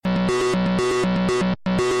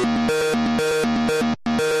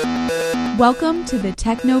Welcome to the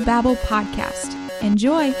Technobabble Podcast.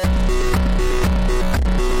 Enjoy!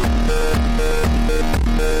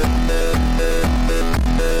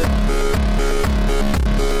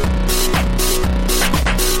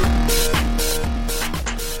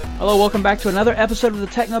 Hello, welcome back to another episode of the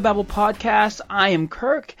Technobabble Podcast. I am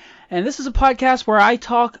Kirk, and this is a podcast where I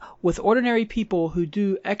talk with ordinary people who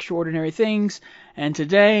do extraordinary things. And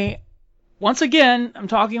today, once again, I'm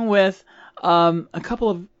talking with a couple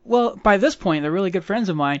of, well, by this point, they're really good friends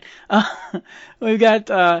of mine. We've got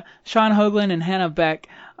Sean Hoagland and Hannah Beck.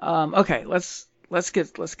 Okay, let's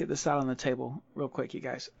get this out on the table real quick, you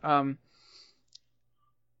guys.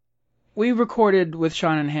 We recorded with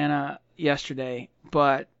Sean and Hannah yesterday,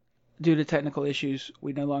 but due to technical issues,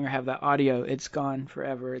 we no longer have that audio. It's gone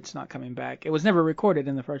forever. It's not coming back. It was never recorded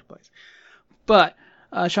in the first place. But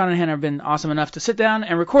Sean and Hannah have been awesome enough to sit down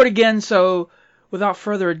and record again. So without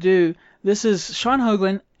further ado, this is Sean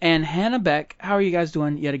Hoagland and Hannah Beck. How are you guys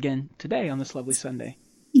doing yet again today on this lovely Sunday?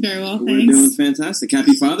 Very well, thanks. We're doing fantastic.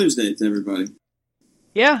 Happy Father's Day to everybody.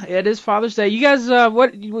 Yeah, it is Father's Day. You guys,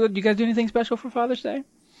 you guys do anything special for Father's Day?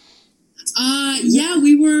 Yeah,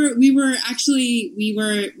 we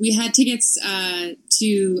had tickets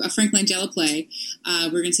to a Frank Langella play. We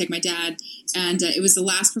were going to take my dad, and it was the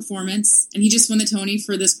last performance, and he just won the Tony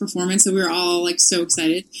for this performance, so we were all like so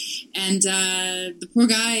excited. And the poor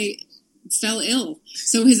guy fell ill,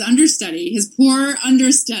 so his poor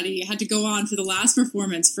understudy had to go on for the last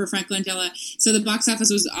performance for Frank Langella. So the box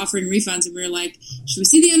office was offering refunds, and we were like, should we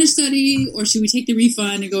see the understudy or should we take the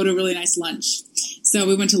refund and go to a really nice lunch? So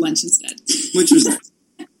we went to lunch instead. Which was nice.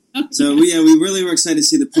 So we really were excited to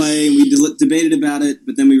see the play. We debated about it,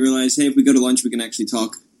 but then we realized, hey, if we go to lunch, we can actually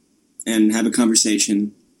talk and have a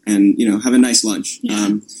conversation and, have a nice lunch. Yeah.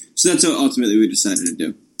 So that's what ultimately we decided to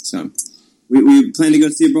do. So we planned to go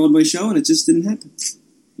see a Broadway show, and it just didn't happen.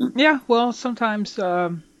 No. Yeah, well, sometimes,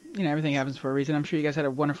 everything happens for a reason. I'm sure you guys had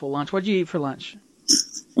a wonderful lunch. What did you eat for lunch?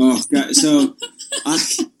 Oh, God. So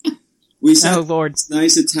we saw Lord. this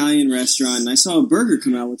nice Italian restaurant, and I saw a burger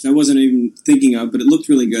come out, which I wasn't even thinking of, but it looked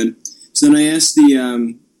really good. So then I asked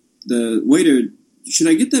the waiter, should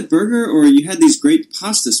I get that burger, or you had these great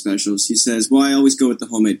pasta specials? He says, well, I always go with the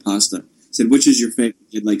homemade pasta. I said, which is your favorite?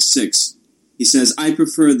 He had like 6. He says, I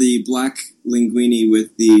prefer the black linguine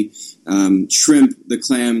with the shrimp, the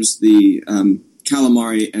clams, the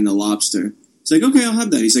calamari, and the lobster. It's like, okay, I'll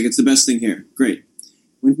have that. He's like, it's the best thing here. Great.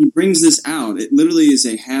 When he brings this out, it literally is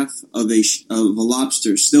a half of a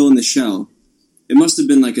lobster still in the shell. It must have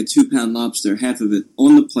been like a 2-pound lobster, half of it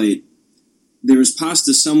on the plate. There was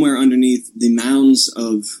pasta somewhere underneath the mounds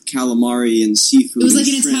of calamari and seafood. It was like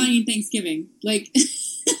an shrimp. Italian Thanksgiving. Like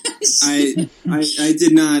I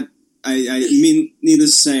did not. I mean,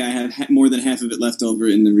 needless to say, I have more than half of it left over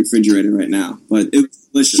in the refrigerator right now. But it was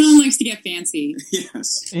delicious. Sean likes to get fancy.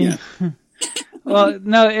 Yes. Yeah. Well,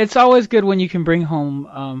 no, it's always good when you can bring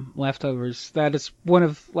home leftovers. That is one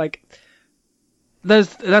of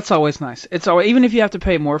that's always nice. It's always, even if you have to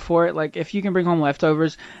pay more for it. Like if you can bring home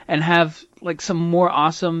leftovers and have like something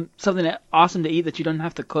awesome to eat that you don't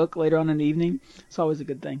have to cook later on in the evening, it's always a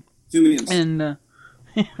good thing. 2 meals. And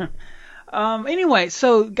anyway,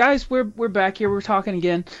 so guys, we're back here. We're talking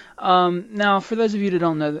again. Now, for those of you that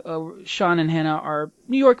don't know, Sean and Hannah are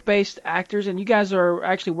New York-based actors, and you guys are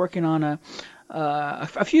actually working on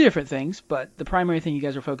a few different things. But the primary thing you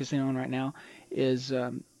guys are focusing on right now is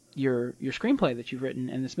your screenplay that you've written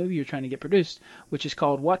and this movie you're trying to get produced, which is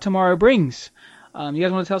called What Tomorrow Brings. You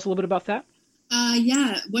guys want to tell us a little bit about that?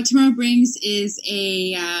 Yeah. What Tomorrow Brings is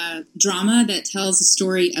a drama that tells the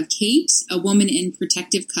story of Kate, a woman in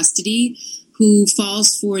protective custody who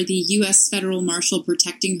falls for the U.S. federal marshal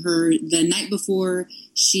protecting her the night before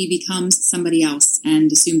she becomes somebody else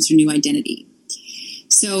and assumes her new identity.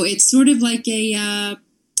 So it's sort of like a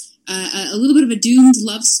little bit of a doomed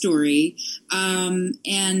love story. And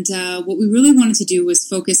what we really wanted to do was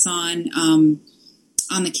focus on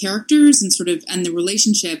the characters and and the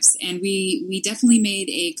relationships. And we definitely made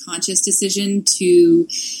a conscious decision to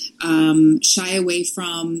shy away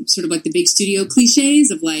from sort of like the big studio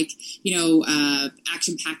cliches of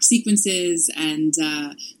action-packed sequences and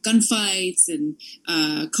gunfights and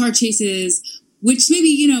car chases, which maybe,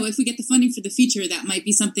 if we get the funding for the feature, that might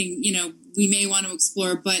be something, we may want to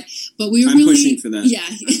explore, but we were I'm pushing for that. Yeah.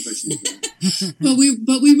 I'm pushing for that.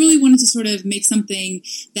 but we really wanted to sort of make something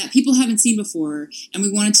that people haven't seen before, and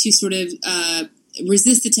we wanted to sort of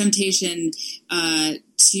resist the temptation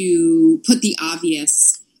to put the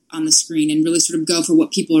obvious on the screen and really sort of go for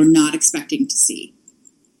what people are not expecting to see.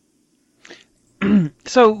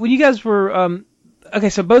 So when you guys were okay,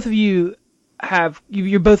 so both of you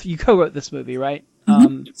you co-wrote this movie, right?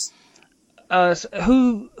 Mm-hmm.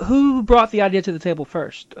 So who brought the idea to the table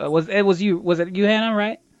first? Was it you, Hannah,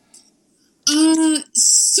 right?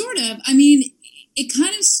 Sort of. I mean, the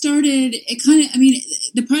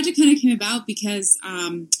project kind of came about because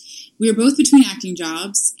we were both between acting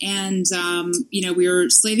jobs, and we were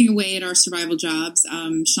slaving away at our survival jobs.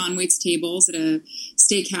 Sean waits tables at a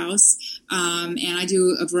steakhouse, and I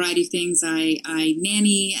do a variety of things. I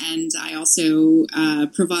nanny, and I also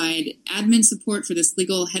provide admin support for this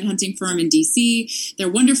legal headhunting firm in DC.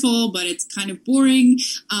 They're wonderful, but it's kind of boring.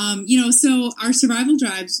 So our survival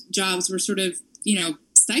jobs were sort of,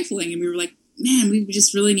 stifling, and we were like, man, we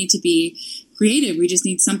just really need to be creative. We just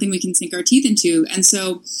need something we can sink our teeth into. And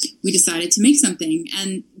so we decided to make something.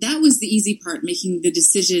 And that was the easy part, making the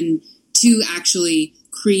decision to actually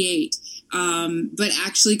create. But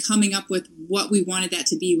actually coming up with what we wanted that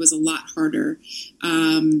to be was a lot harder.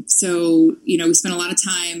 So we spent a lot of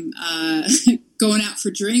time going out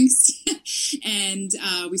for drinks and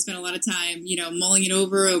we spent a lot of time, mulling it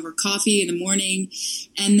over coffee in the morning.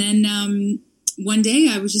 And then one day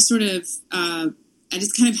I was just sort of I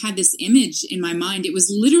just kind of had this image in my mind. It was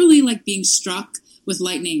literally like being struck with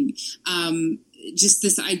lightning. Just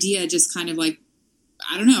this idea, just kind of like,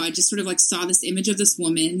 I don't know. I just sort of like saw this image of this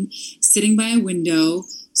woman sitting by a window,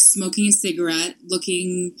 smoking a cigarette,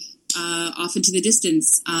 looking off into the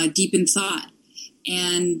distance, deep in thought.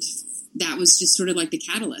 And that was just sort of like the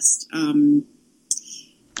catalyst. And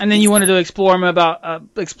then you wanted to explore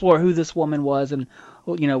who this woman was and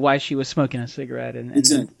why she was smoking a cigarette and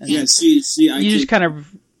yeah. You just kind of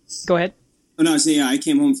go ahead. Oh no, I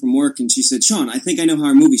came home from work and she said, "Sean, I think I know how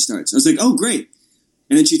our movie starts." I was like, "Oh, great!"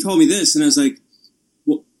 And then she told me this, and I was like,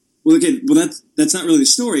 "Well, that's not really the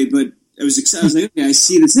story." But I was excited. I was like, "Okay, I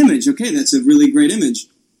see this image. Okay, that's a really great image."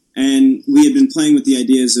 And we had been playing with the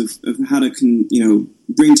ideas of how to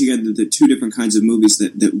bring together the two different kinds of movies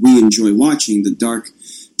that we enjoy watching: the dark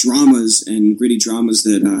dramas and gritty dramas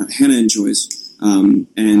that Hannah enjoys.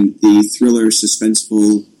 And the thriller,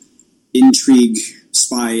 suspenseful, intrigue,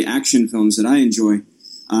 spy action films that I enjoy.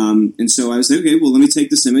 And so I was like, okay, well, let me take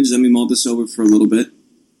this image, let me mull this over for a little bit.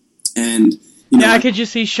 And, I could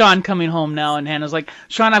just see Sean coming home now, and Hannah's like,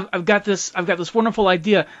 "Sean, I've got this wonderful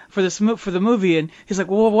idea for the movie." And he's like,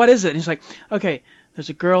 "Well, what is it?" And he's like, "Okay, there's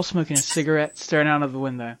a girl smoking a cigarette staring out of the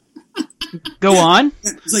window. Go on."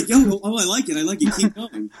 He's like, "Yo, I like it, keep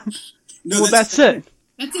going." No, well, that's it.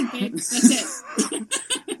 That's it, babe. That's it.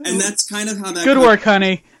 And that's kind of how that. Good work,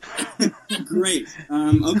 honey. Great.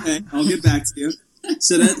 Okay, I'll get back to you.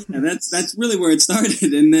 So that's really where it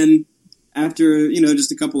started. And then after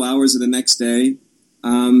just a couple hours of the next day,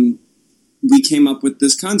 we came up with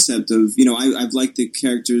this concept of I've liked the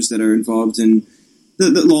characters that are involved in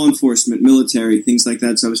the law enforcement, military, things like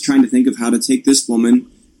that. So I was trying to think of how to take this woman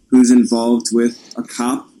who's involved with a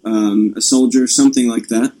cop, a soldier, something like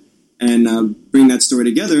that, and bring that story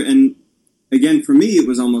together. And again, for me, it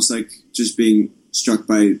was almost like just being struck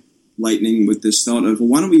by lightning with this thought of, well,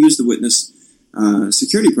 why don't we use the witness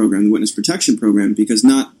security program, the witness protection program, because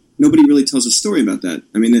nobody really tells a story about that.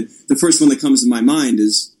 I mean, the first one that comes to my mind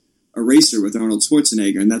is Eraser with Arnold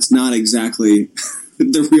Schwarzenegger, and that's not exactly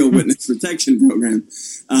the real witness protection program.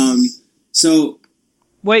 So,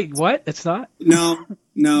 wait, what? It's not?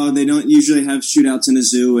 No, they don't usually have shootouts in a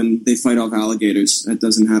zoo and they fight off alligators. That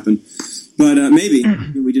doesn't happen. But maybe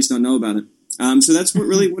we just don't know about it. So that's where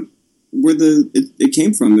it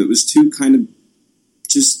came from. It was two kind of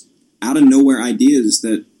just out of nowhere ideas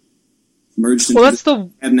that merged into what we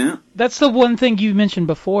have now. That's the one thing you mentioned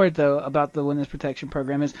before, though, about the witness protection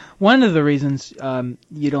program. Is one of the reasons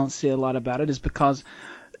you don't see a lot about it is because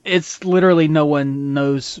it's literally no one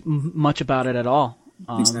knows much about it at all.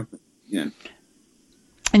 Exactly. Yeah.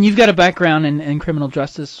 And you've got a background in criminal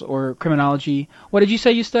justice or criminology. What did you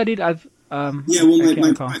say you studied? My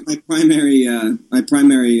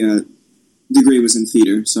primary degree was in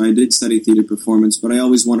theater, so I did study theater performance. But I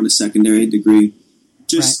always wanted a secondary degree,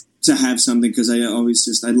 just to have something, because I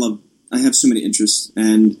have so many interests,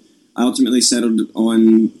 and I ultimately settled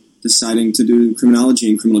on deciding to do criminology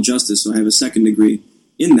and criminal justice. So I have a second degree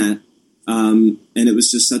in that, and it was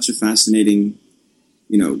just such a fascinating.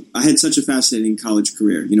 I had such a fascinating college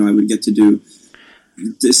career. I would get to do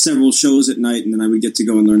several shows at night, and then I would get to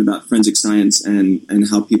go and learn about forensic science and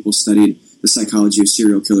how people studied the psychology of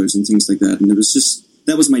serial killers and things like that. And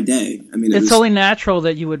that was my day. I mean, it's only natural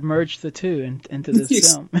that you would merge the two into this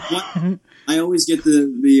film. I always get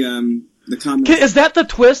the comment. Is that the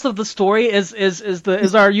twist of the story?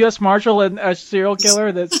 Is our U.S. Marshal a serial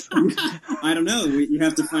killer? That's I don't know. You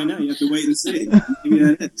have to find out. You have to wait and see. Maybe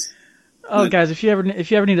that is. Oh, guys, if you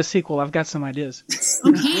ever need a sequel, I've got some ideas.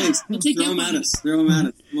 Okay, Thanks. we'll take Throw them at us. Throw them at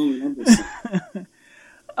us. Come on, we love this stuff.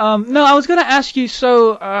 No, I was going to ask you.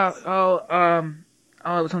 So, it was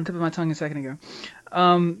on the tip of my tongue a second ago.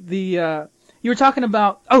 You were talking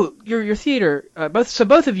about your theater.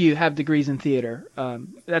 Both of you have degrees in theater.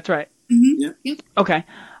 That's right. Mm-hmm. Yeah. Yep. Okay.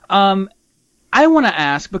 I want to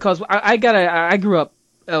ask because I grew up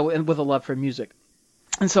with a love for music,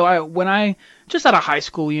 and so when I just out of high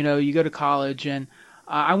school, you go to college, and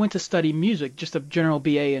I went to study music, just a general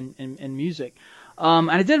BA in music.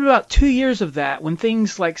 And I did about 2 years of that when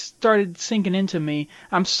things like started sinking into me.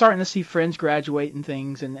 I'm starting to see friends graduate and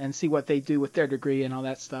things and see what they do with their degree and all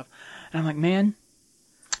that stuff. And I'm like, man,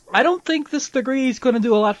 I don't think this degree is going to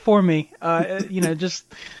do a lot for me. Just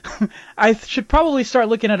I should probably start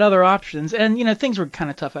looking at other options. And, things were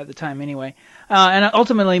kind of tough at the time anyway. And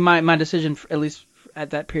ultimately my decision, at least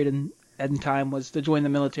at that period in time, was to join the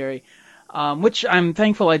military, which I'm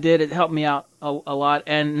thankful I did. It helped me out a lot.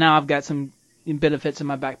 And now I've got some benefits in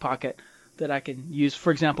my back pocket that I can use,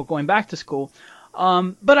 for example, going back to school.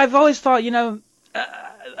 But I've always thought,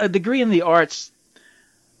 a degree in the arts,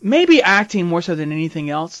 maybe acting more so than anything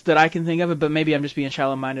else that I can think of it, but maybe I'm just being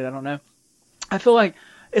shallow-minded, I don't know. I feel like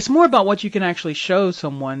it's more about what you can actually show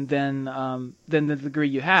someone than the degree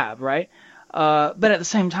you have, right? But at the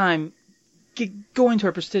same time, going to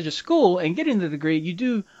a prestigious school and getting the degree,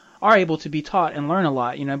 you are able to be taught and learn a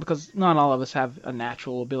lot, because not all of us have a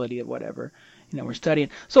natural ability at whatever, we're studying.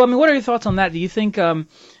 So, what are your thoughts on that? Do you think,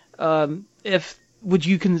 would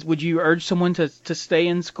you urge someone to stay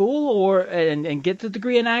in school and get the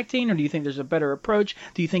degree in acting, or do you think there's a better approach?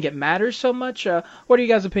 Do you think it matters so much? What are you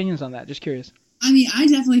guys' opinions on that? Just curious. I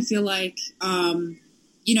definitely feel like, I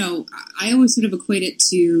always sort of equate it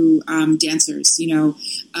to dancers,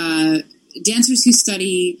 dancers who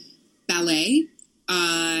study ballet,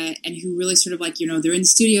 and who really sort of like, they're in the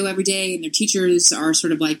studio every day and their teachers are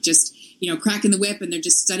sort of like just, cracking the whip and they're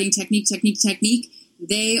just studying technique.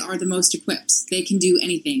 They are the most equipped. They can do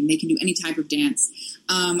anything. They can do any type of dance.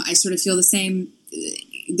 I sort of feel the same,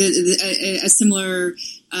 a similar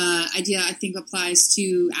idea I think applies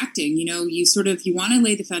to acting. You want to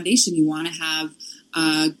lay the foundation. You want to have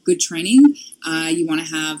good training. You want to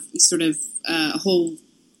have sort of a whole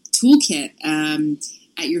toolkit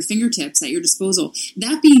at your fingertips, at your disposal.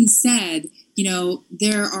 That being said,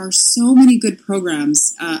 there are so many good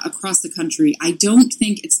programs across the country. I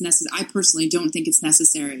personally don't think it's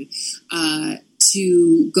necessary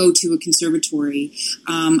to go to a conservatory.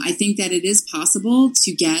 I think that it is possible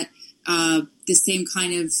to get the same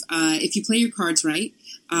kind of, if you play your cards right,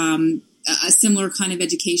 a similar kind of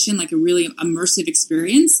education, like a really immersive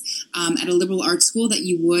experience at a liberal arts school that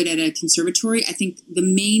you would at a conservatory. I think the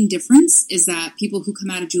main difference is that people who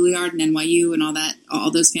come out of Juilliard and NYU and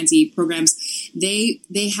all those fancy programs, they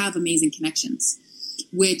have amazing connections,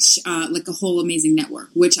 which like a whole amazing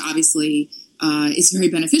network, which obviously is very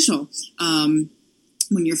beneficial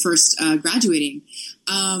when you're first graduating.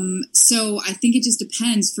 So I think it just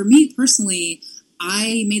depends. For me personally,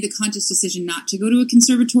 I made the conscious decision not to go to a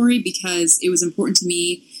conservatory because it was important to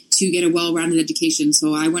me to get a well-rounded education.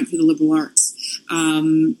 So I went for the liberal arts.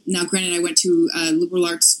 Now, granted, I went to a liberal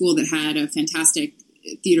arts school that had a fantastic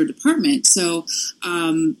theater department. So,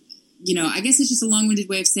 I guess it's just a long-winded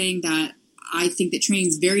way of saying that I think that training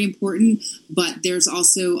is very important, but there's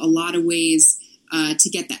also a lot of ways to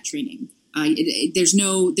get that training. There's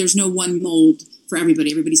no one mold for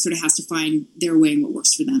everybody. Everybody sort of has to find their way and what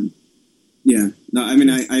works for them. Yeah, no,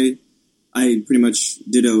 I pretty much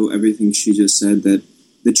ditto everything she just said, that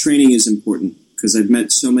the training is important, because I've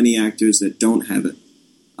met so many actors that don't have it.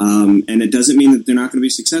 And it doesn't mean that they're not going to be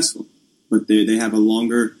successful, but they have a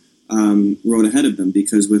longer road ahead of them,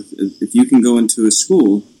 because if you can go into a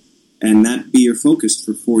school and that be your focus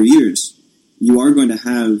for 4 years, you're going to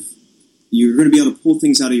be able to pull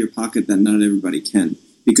things out of your pocket that not everybody can,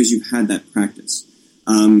 because you've had that practice.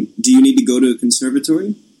 Do you need to go to a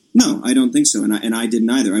conservatory? No, I don't think so, and I didn't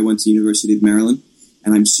either. I went to University of Maryland,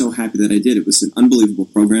 and I'm so happy that I did. It was an unbelievable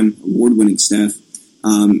program, award-winning staff,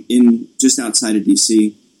 in just outside of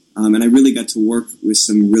D.C., and I really got to work with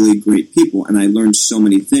some really great people, and I learned so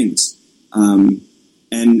many things. And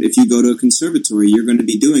if you go to a conservatory, you're going to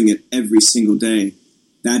be doing it every single day.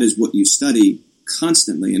 That is what you study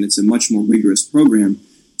constantly, and it's a much more rigorous program.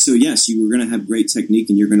 So yes, you are going to have great technique,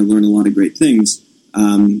 and you're going to learn a lot of great things,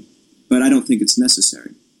 but I don't think it's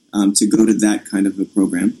necessary to go to that kind of a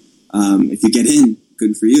program. If you get in,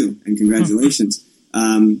 good for you, and congratulations.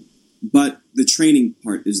 But the training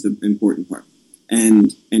part is the important part,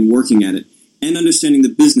 and working at it. and understanding the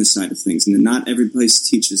business side of things. And not every place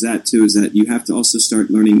teaches that too, is that you have to also start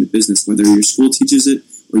learning the business, whether your school teaches it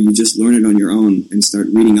or you just learn it on your own and start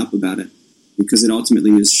reading up about it, because it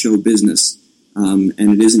ultimately is show business. And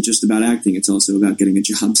it isn't just about acting. It's also about getting a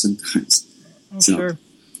job sometimes. Oh, so. Sure.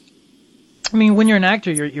 I mean, when you're an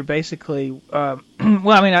actor, you're basically, well,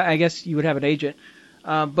 I mean, I guess you would have an agent.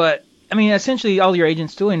 But, I mean, essentially all your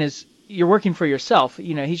agent's doing is you're working for yourself.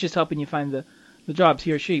 You know, he's just helping you find the jobs,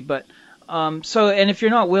 he or she. But, and if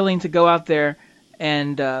you're not willing to go out there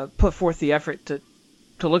and put forth the effort to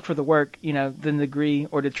look for the work, you know, then the degree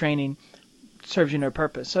or the training serves you no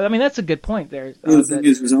purpose. So, I mean, that's a good point there. The thing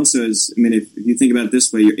is also, I mean, if you think about it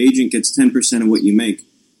this way, your agent gets 10% of what you make,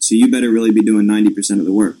 so you better really be doing 90% of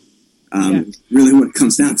the work. Really what it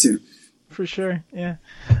comes down to. For sure, yeah.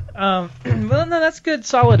 Well, no, that's good,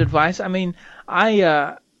 solid advice. I mean,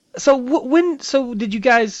 so did you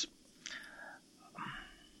guys,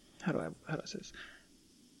 how do I say this?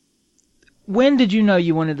 When did you know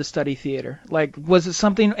you wanted to study theater? Like, was it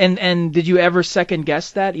something, and did you ever second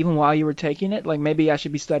guess that even while you were taking it? Like, maybe I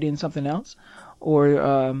should be studying something else? Or,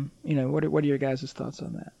 you know, what are your guys' thoughts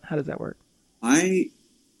on that? How does that work? I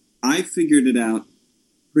figured it out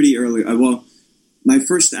pretty early. Well, my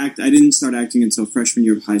first act, I didn't start acting until freshman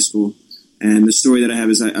year of high school. And the story that I have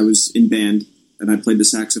is I was in band, and I played the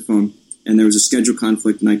saxophone, and there was a schedule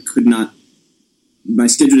conflict, and my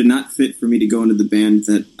schedule did not fit for me to go into the band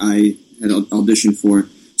that I had auditioned for,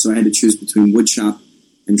 so I had to choose between woodshop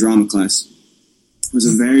and drama class. It was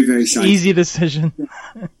a very, very shy... Easy decision.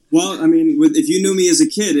 Well, I mean, if you knew me as a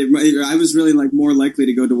kid, I was really like more likely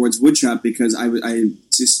to go towards woodshop because I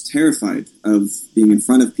just terrified of being in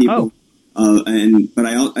front of people. But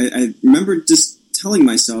I remember just telling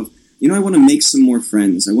myself, you know, I want to make some more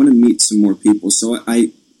friends. I want to meet some more people. So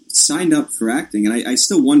I signed up for acting, and I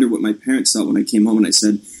still wonder what my parents thought when I came home and I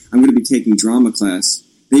said, I'm going to be taking drama class.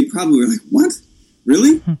 They probably were like, what?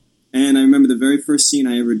 Really? And I remember the very first scene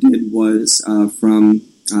I ever did was from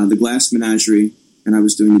The Glass Menagerie, and I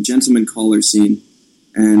was doing the gentleman caller scene.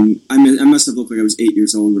 And I must have looked like I was 8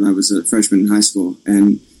 years old when I was a freshman in high school.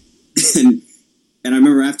 And I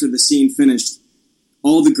remember after the scene finished,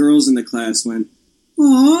 all the girls in the class went,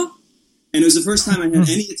 "Aww." And it was the first time I had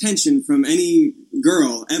any attention from any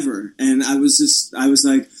girl ever. And I was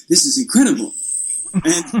like, this is incredible.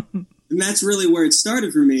 And that's really where it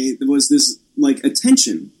started for me, was this like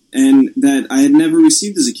attention, and that I had never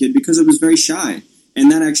received as a kid because I was very shy. And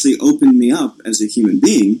that actually opened me up as a human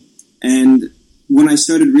being. And when I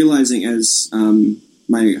started realizing as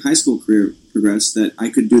my high school career progressed that I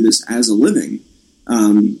could do this as a living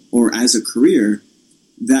or as a career,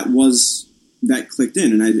 that clicked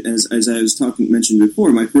in. And as I was mentioned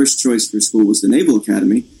before, my first choice for school was the Naval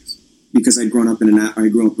Academy, because I grew up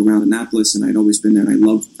around Annapolis, and I'd always been there.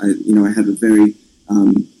 And I have a very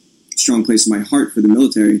strong place in my heart for the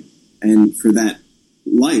military and for that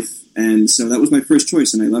life. And so that was my first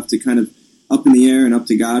choice, and I left it kind of up in the air and up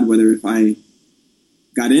to God whether if I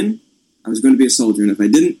got in, I was going to be a soldier, and if I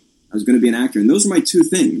didn't, I was going to be an actor. And those were my two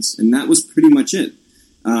things, and that was pretty much it.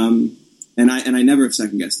 And I never have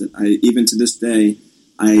second-guessed it. Even to this day,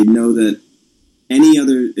 I know that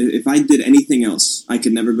if I did anything else, I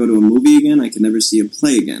could never go to a movie again, I could never see a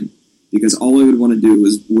play again, because all I would want to do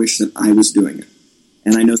was wish that I was doing it.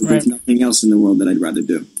 And I know that there's nothing else in the world that I'd rather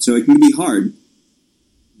do. So it can be hard,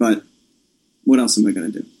 but what else am I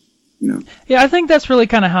going to do? You know? Yeah, I think that's really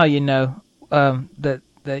kind of how you know that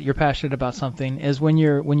you're passionate about something, is when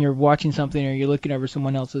you're watching something or you're looking over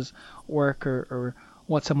someone else's work or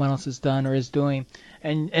what someone else has done or is doing.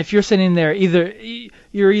 And if you're sitting there,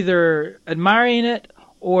 you're either admiring it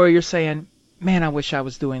or you're saying, man, I wish I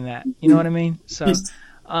was doing that. You know what I mean? So,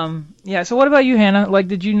 yeah. So what about you, Hannah? Like,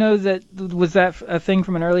 did you know was that a thing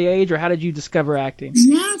from an early age, or how did you discover acting?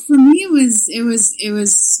 Yeah, for me, it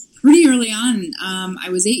was pretty early on. I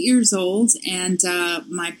was 8 years old, and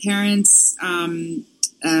my parents,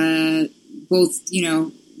 both,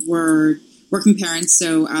 were working parents,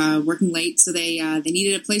 so working late. So they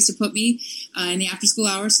needed a place to put me in the after school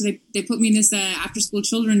hours. So they put me in this after school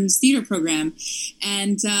children's theater program,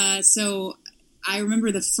 and so I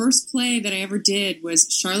remember the first play that I ever did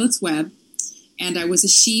was Charlotte's Web, and I was a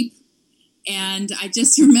sheep. And I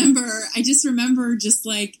just remember just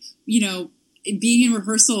like, being in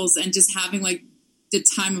rehearsals and just having like the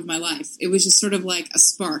time of my life. It was just sort of like a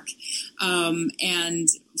spark. And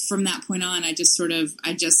from that point on, I just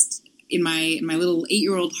in my little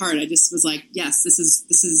 8-year-old heart, I just was like, yes, this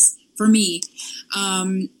is for me. So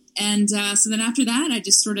then after that, I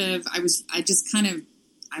just kind of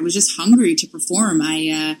was just hungry to perform.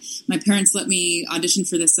 My parents let me audition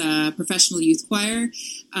for this professional youth choir,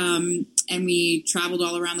 and we traveled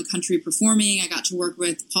all around the country performing. I got to work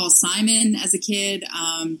with Paul Simon as a kid.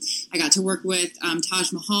 I got to work with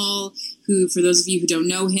Taj Mahal, who, for those of you who don't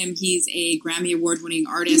know him, he's a Grammy Award-winning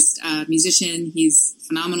artist, musician. He's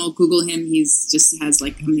phenomenal. Google him. He's just has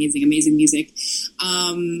like amazing music.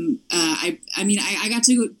 I got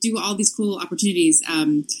to do all these cool opportunities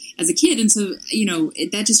as a kid, and so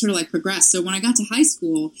that just sort of like progressed. So when I got to high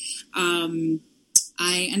school,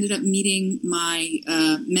 I ended up meeting my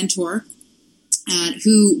mentor,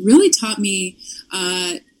 who really taught me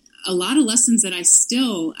a lot of lessons that I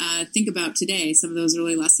still think about today. Some of those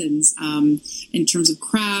early lessons in terms of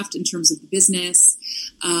craft, in terms of the business.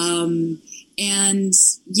 And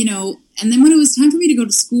then when it was time for me to go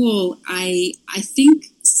to school, I think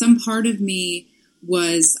some part of me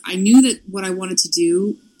was, I knew that what I wanted to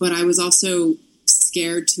do, but I was also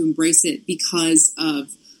scared to embrace it because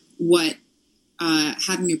of what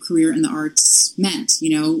having a career in the arts meant,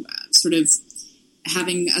 sort of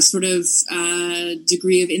having a sort of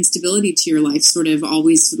degree of instability to your life, sort of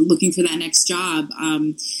always sort of looking for that next job.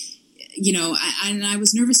 And I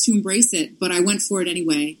was nervous to embrace it, but I went for it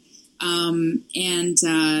anyway. And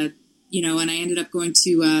I ended up going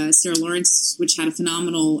to Sarah Lawrence, which had a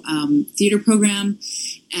phenomenal theater program.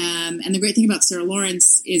 And the great thing about Sarah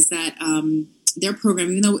Lawrence is that their program,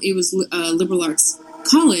 even though it was a liberal arts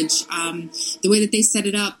college, the way that they set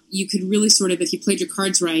it up, you could really sort of, if you played your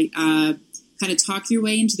cards right, kind of talk your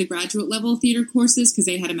way into the graduate level theater courses, because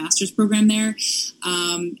they had a master's program there.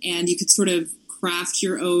 And you could sort of craft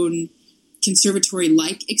your own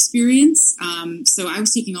conservatory-like experience. So I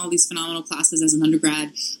was taking all these phenomenal classes as an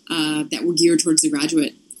undergrad that were geared towards the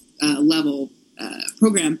graduate level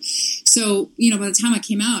program. So, by the time I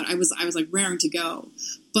came out, I was like raring to go.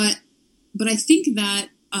 But I think that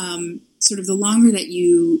sort of the longer that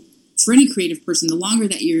you, for any creative person, the longer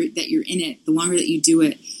that you're in it, the longer that you do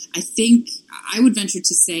it, I think I would venture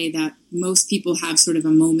to say that most people have sort of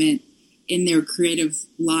a moment in their creative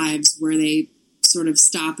lives where they sort of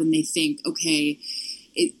stop and they think, okay,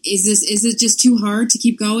 is it just too hard to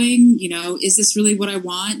keep going? Is this really what I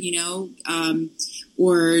want?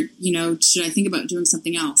 Or should I think about doing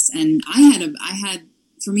something else? And I had,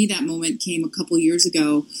 for me, that moment came a couple years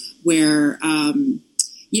ago where,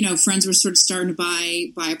 friends were sort of starting to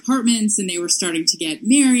buy apartments, and they were starting to get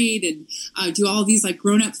married and do all these like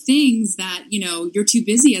grown-up things that, you're too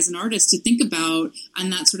busy as an artist to think about on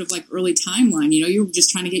that sort of like early timeline. You're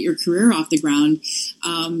just trying to get your career off the ground.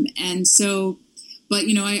 And so, but,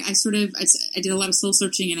 I did a lot of soul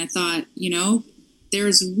searching, and I thought,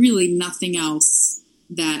 there's really nothing else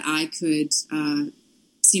that I could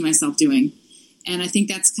see myself doing. And I think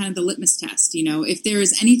that's kind of the litmus test. If there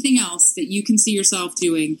is anything else that you can see yourself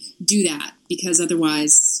doing, do that, because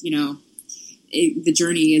otherwise, the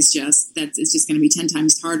journey is just, it's just going to be 10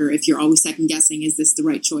 times harder if you're always second guessing, is this the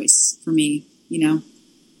right choice for me? Yeah.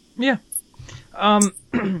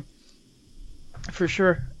 For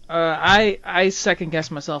sure. I second guess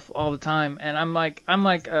myself all the time, and I'm like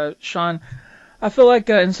Sean. I feel like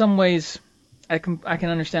in some ways I can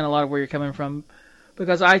understand a lot of where you're coming from.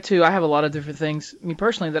 Because I have a lot of different things, me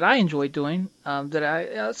personally, that I enjoy doing.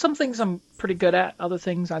 Some things I'm pretty good at, other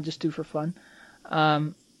things I just do for fun.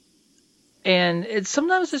 And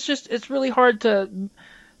sometimes it's really hard to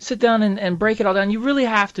sit down and break it all down. You really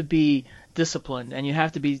have to be disciplined, and you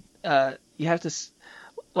have to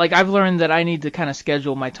like, I've learned that I need to kind of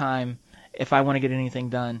schedule my time if I want to get anything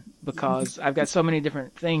done, because I've got so many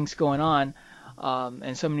different things going on,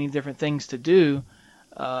 and so many different things to do.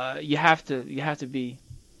 You have to be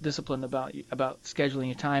disciplined about scheduling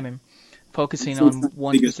your time and focusing on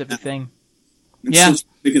one specific thing. I'm still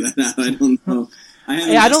figure that out. I don't know.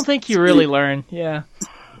 I don't think you really learn. Yeah.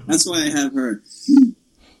 That's why I have her.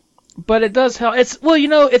 But it does help.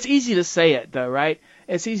 It's easy to say it though, right?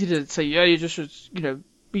 It's easy to say, yeah, you just should,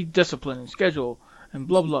 be disciplined and schedule and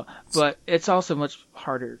blah blah. But it's also much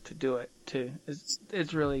harder to do it too.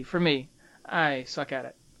 It's really, for me, I suck at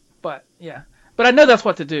it. But yeah. But I know that's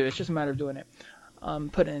what to do. It's just a matter of doing it.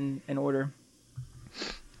 Put it in order.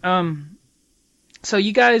 So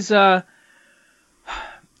you guys, when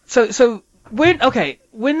did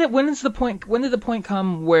the point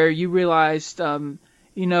come where you realized, I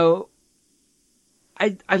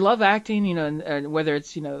love acting, and whether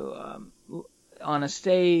it's, on a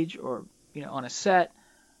stage or, on a set,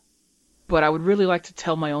 but I would really like to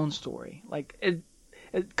tell my own story. Like,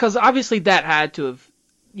 because obviously that had to have,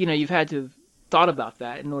 you've had to have thought about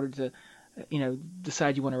that in order to,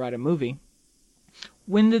 decide you want to write a movie.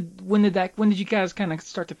 When did you guys kind of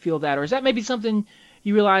start to feel that, or is that maybe something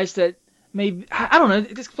you realized that maybe, I don't know,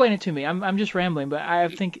 explain it to me. I'm just rambling, but I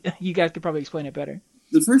think you guys could probably explain it better.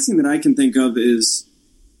 The first thing that I can think of is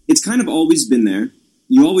it's kind of always been there.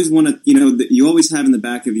 You always want to, you always have in the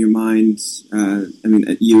back of your mind,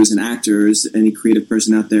 you as an actor, as any creative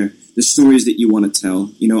person out there, the stories that you want to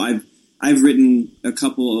tell. I've written a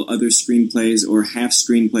couple other screenplays or half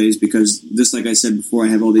screenplays because, just like I said before, I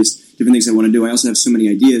have all these different things I want to do. I also have so many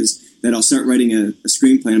ideas that I'll start writing a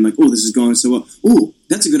screenplay and I'm like, oh, this is going so well. Oh,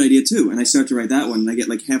 that's a good idea too. And I start to write that one and I get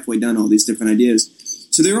like halfway done all these different ideas.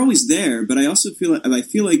 So they're always there, but I also feel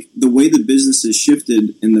like the way the business has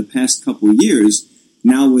shifted in the past couple of years,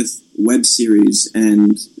 now with web series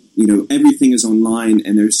and, everything is online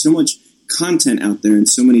and there's so much content out there and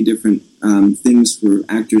so many different things for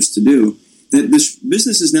actors to do, that this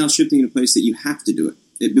business is now shifting in a place that you have to do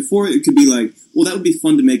it. Before it could be like, well, that would be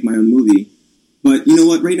fun to make my own movie, but you know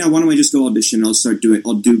what? Right now, why don't I just go audition? I'll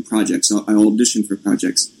do projects. I'll audition for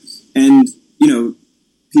projects, and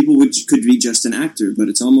people could be just an actor, but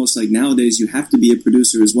it's almost like nowadays you have to be a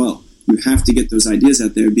producer as well. You have to get those ideas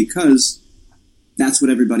out there because that's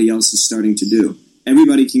what everybody else is starting to do.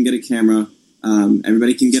 Everybody can get a camera.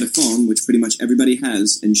 Everybody can get a phone, which pretty much everybody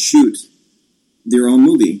has, and shoot their own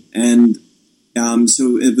movie. And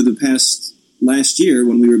so over the past last year,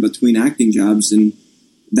 when we were between acting jobs, and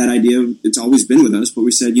that idea, it's always been with us, but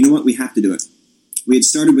we said, you know what, we have to do it. We had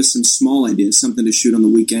started with some small ideas, something to shoot on the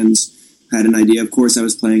weekends. Had an idea. Of course, I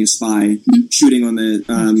was playing a spy, shooting on the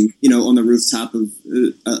on the rooftop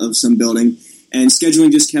of some building, and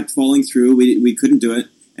scheduling just kept falling through. We couldn't do it,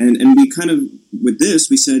 and we kind of, with this,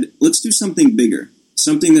 we said, let's do something bigger,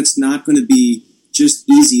 something that's not going to be just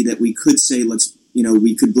easy, that we could say,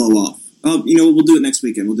 we could blow off. Oh, we'll do it next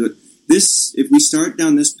weekend. We'll do it. If we start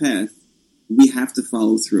down this path, we have to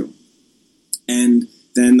follow through. And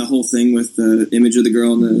then the whole thing with the image of the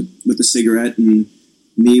girl with the cigarette, and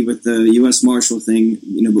me with the U.S. Marshal thing,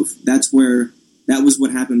 that was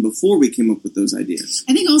what happened before we came up with those ideas.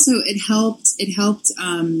 I think also it helped,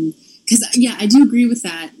 because, I do agree with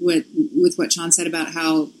that, with what Sean said about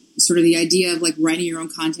how sort of the idea of, like, writing your own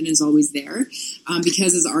content is always there,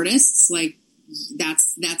 because as artists, like,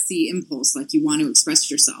 that's the impulse. Like, you want to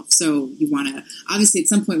express yourself, so you want to, obviously, at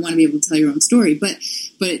some point, want to be able to tell your own story, but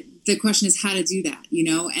the question is how to do that,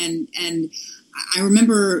 and I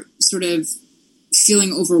remember sort of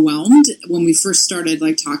feeling overwhelmed when we first started,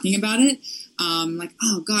 like, talking about it, like,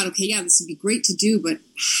 oh God, okay, yeah, this would be great to do, but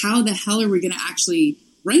how the hell are we going to actually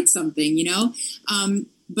write something,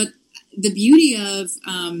 but the beauty of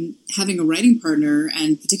having a writing partner,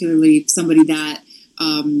 and particularly somebody that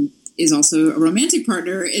is also a romantic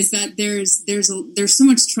partner, is that there's so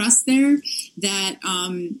much trust there that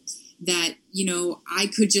I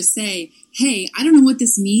could just say, hey, I don't know what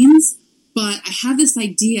this means, but I have this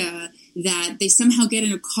idea that they somehow get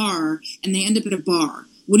in a car and they end up at a bar.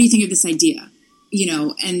 What do you think of this idea?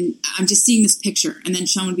 And I'm just seeing this picture, and then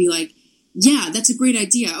Sean would be like, yeah, that's a great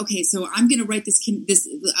idea. Okay, so I'm going to write this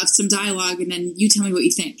some dialogue, and then you tell me what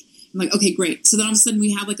you think. I'm like, okay, great. So then all of a sudden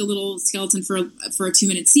we have like a little skeleton for a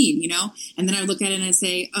 2-minute scene, and then I look at it and I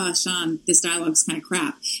say, Sean, this dialogue's kind of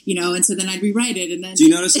crap, and so then I'd rewrite it. And then do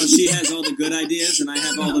you notice how she has all the good ideas and I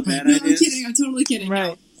have all the bad ideas? I'm kidding. I'm totally kidding.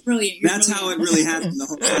 Right. No, brilliant. That's how it really happened the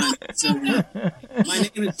whole time. So my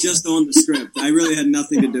name is just on the script. I really had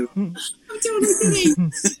nothing to do. I'm totally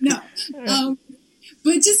kidding. No.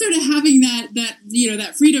 But just sort of having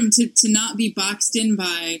that freedom to not be boxed in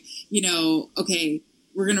by, okay,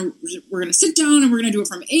 we're gonna sit down and we're gonna do it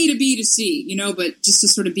from A to B to C, but just to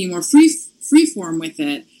sort of be more free form with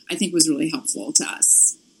it, I think was really helpful to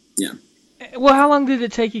us. Yeah. Well, how long did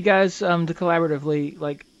it take you guys to collaboratively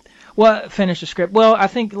finish the script? Well, I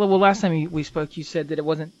think last time we spoke, you said that it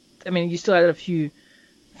wasn't. I mean, you still had a few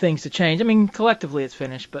things to change. I mean, collectively it's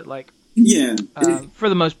finished, but for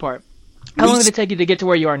the most part. How long did it take you to get to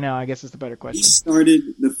where you are now, I guess is the better question. We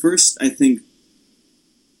started, the first, I think,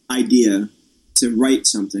 idea to write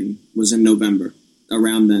something was in November,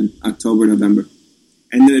 around then, October, November.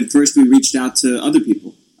 And then at first we reached out to other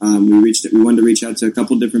people. We wanted to reach out to a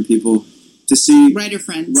couple different people to see... Writer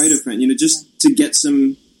friends, just to get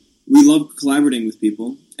some... We love collaborating with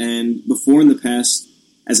people. And before in the past,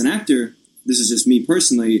 as an actor, this is just me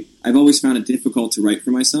personally, I've always found it difficult to write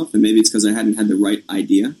for myself, and maybe it's because I hadn't had the right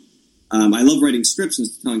idea. I love writing scripts and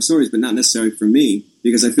telling stories, but not necessarily for me,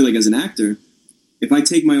 because I feel like as an actor, if I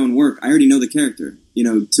take my own work, I already know the character,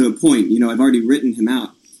 to a point. I've already written him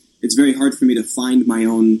out. It's very hard for me to find my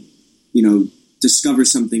own, discover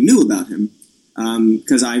something new about him,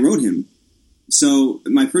 because I wrote him. So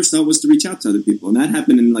my first thought was to reach out to other people, and that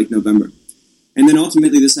happened in November. And then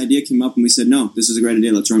ultimately this idea came up and we said, no, this is a great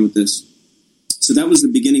idea. Let's run with this. So that was the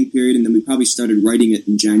beginning period. And then we probably started writing it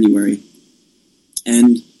in January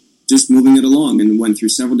and just moving it along, and went through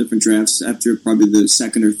several different drafts. After probably the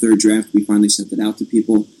second or third draft, we finally sent it out to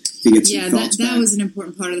people to get some thoughts back. That was an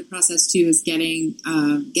important part of the process too, is getting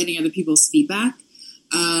other people's feedback,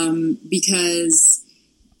 because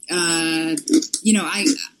I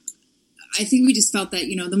think we just felt that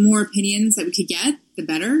the more opinions that we could get, the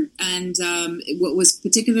better. And what was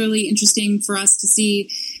particularly interesting for us to see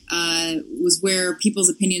was where people's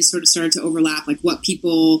opinions sort of started to overlap, like what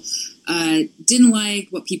people didn't like,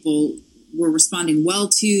 what people were responding well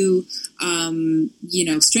to,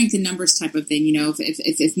 strength in numbers type of thing.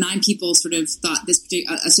 If 9 people sort of thought a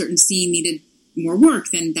certain scene needed more work,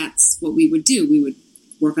 then that's what we would do. We would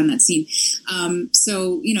work on that scene.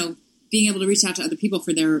 So being able to reach out to other people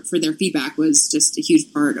for their feedback was just a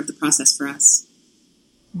huge part of the process for us.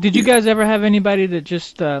 Did you guys ever have anybody that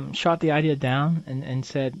just shot the idea down and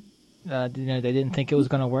said, they didn't think it was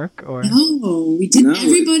going to work? Or no, we didn't. No.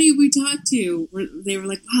 Everybody we talked to, they were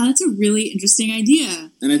like, "Wow, that's a really interesting idea."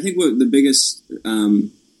 And I think what the biggest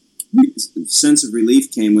sense of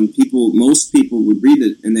relief came when most people would read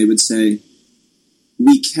it and they would say,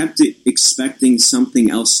 "We kept expecting something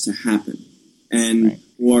else to happen," and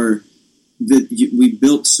or that we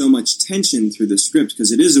built so much tension through the script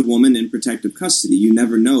because it is a woman in protective custody. You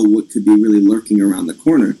never know what could be really lurking around the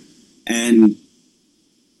corner, and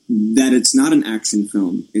that it's not an action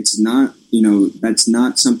film. It's not, that's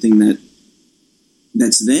not something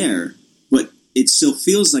that's there, but it still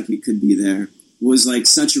feels like it could be there, was like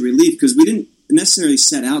such a relief because we didn't necessarily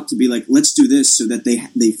set out to be like, let's do this so that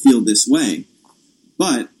they feel this way.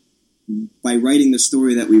 But by writing the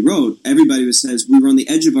story that we wrote, everybody says we were on the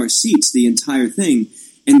edge of our seats the entire thing,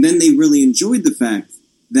 and then they really enjoyed the fact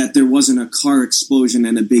that there wasn't a car explosion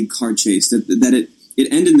and a big car chase, that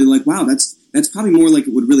it ended, they're like, wow, that's probably more like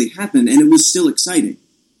it would really happen, and it was still exciting.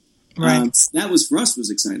 Right. That was, for us, was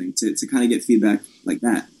exciting to kind of get feedback like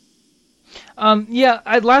that.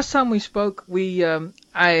 Last time we spoke,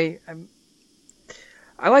 I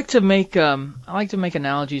like to make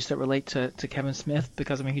analogies that relate to Kevin Smith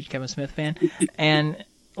because I'm a huge Kevin Smith fan. And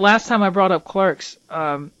last time I brought up Clerks,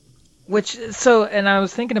 and I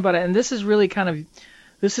was thinking about it, and this is really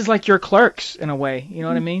this is like your Clerks in a way. You know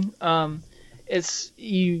what I mean? It's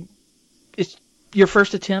your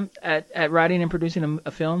first attempt at writing and producing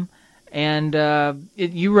a film, and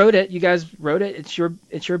you wrote it. You guys wrote it. It's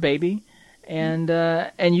your baby. And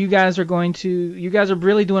you guys are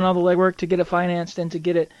really doing all the legwork to get it financed and to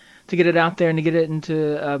get it out there and to get it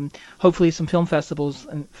into hopefully some film festivals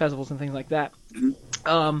and things like that.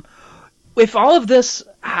 Mm-hmm. If all of this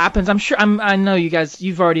happens, I know you guys,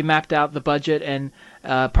 you've already mapped out the budget and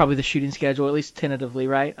probably the shooting schedule, at least tentatively,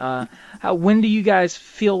 right? When do you guys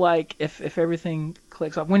feel like if everything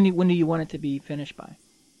clicks off, when do you want it to be finished by?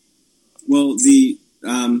 Well, we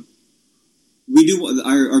do.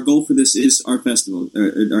 Our goal for this is our festival,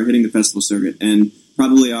 our hitting the festival circuit, and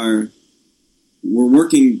probably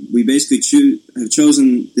we basically have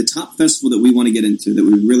chosen the top festival that we want to get into, that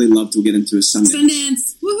we would really love to get into, is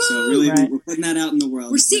Sundance. Woohoo! So really, we're putting that out in the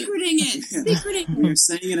world. We're secreting it. We're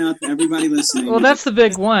saying it out to everybody listening. Well, that's the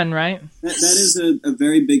big one, right? That is a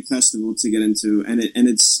very big festival to get into, and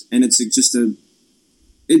it's just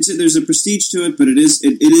there's a prestige to it, but it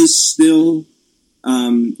is still.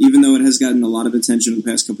 Even though it has gotten a lot of attention in the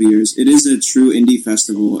past couple of years, it is a true indie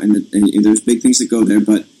festival, and there's big things that go there,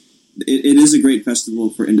 but it is a great festival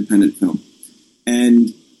for independent film.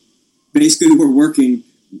 And basically we're working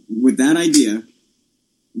with that idea.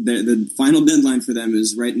 The final deadline for them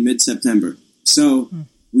is right in mid-September. So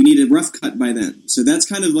we need a rough cut by then. So that's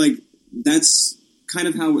kind of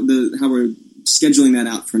how we're scheduling that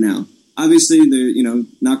out for now. Obviously,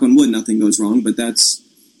 knock on wood, nothing goes wrong, but that's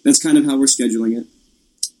kind of how we're scheduling it.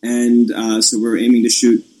 And so we're aiming to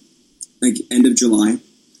shoot like end of July.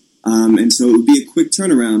 And so it would be a quick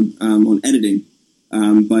turnaround on editing.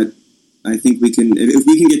 But I think if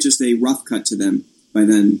we can get just a rough cut to them by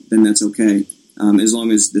then that's okay. As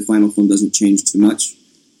long as the final film doesn't change too much.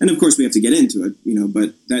 And of course we have to get into it,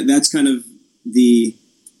 but that's kind of the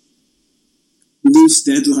loose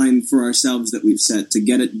deadline for ourselves that we've set to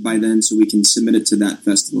get it by then so we can submit it to that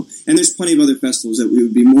festival. And there's plenty of other festivals that we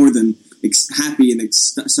would be more than happy and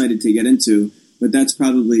excited to get into, but that's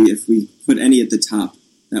probably, if we put any at the top,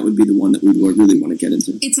 that would be the one that we would really want to get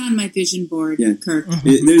into. It's on my vision board, Kirk.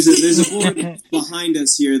 There's a board behind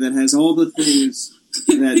us here that has all the things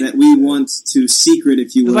that we want to secret,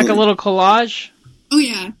 if you will. It's like a little collage? Oh,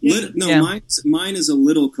 yeah. Mine is a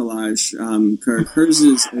little collage, Kirk. Hers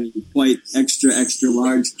is a quite extra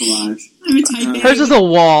large collage. I'm a type A. Hers is a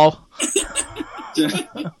wall.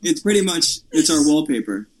 It's our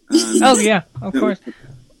wallpaper. Oh yeah, of course.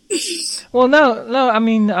 Well, no. I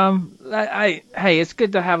mean, hey, it's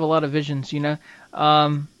good to have a lot of visions. You know,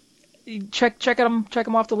 check them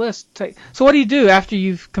off the list. So, what do you do after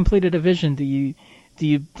you've completed a vision? Do you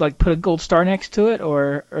like put a gold star next to it,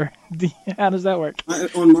 or how does that work?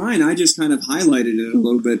 On mine, I just kind of highlighted it a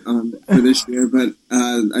little bit for this year, but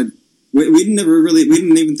we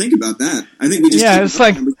didn't even think about that. I think we just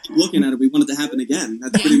we keep looking at it. We want it to happen again.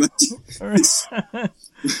 That's pretty much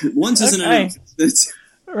once isn't enough.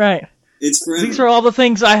 Right. It's forever. These are all the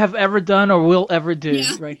things I have ever done or will ever do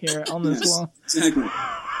right here on this wall.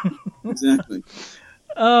 Exactly.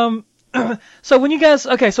 So when you guys,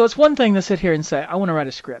 so it's one thing to sit here and say, I want to write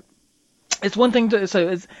a script. It's one thing it's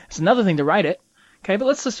another thing to write it. Okay, but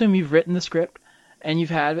let's assume you've written the script and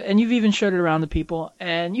you've even showed it around to people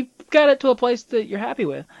and you've got it to a place that you're happy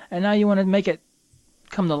with, and now you want to make it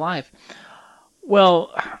come to life.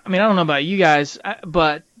 Well, I mean, I don't know about you guys,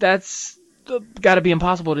 but that's got to be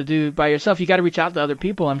impossible to do by yourself. You got to reach out to other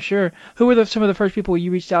people, I'm sure. Who were some of the first people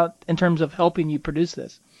you reached out in terms of helping you produce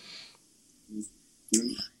this?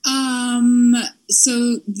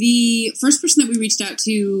 So the first person that we reached out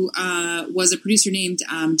to was a producer named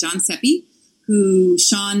John Seppi, who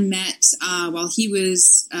Sean met while he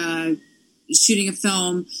was shooting a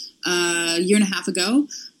film a year and a half ago.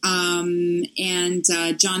 And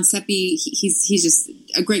John Seppi, he's just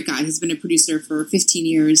a great guy. He's been a producer for 15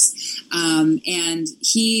 years. And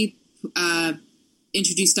he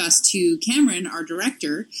introduced us to Cameron, our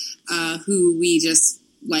director, who we just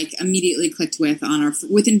immediately clicked with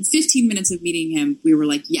within 15 minutes of meeting him. We were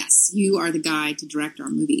like, yes, you are the guy to direct our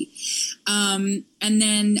movie. And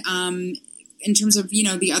then in terms of,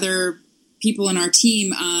 the other people in our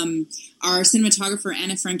team, our cinematographer,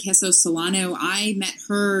 Ana Franqueso Solano, I met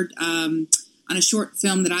her on a short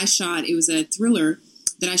film that I shot. It was a thriller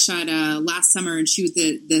that I shot last summer, and she was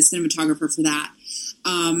the cinematographer for that.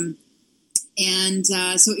 So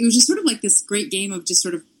it was just sort of like this great game of just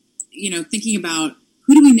sort of, thinking about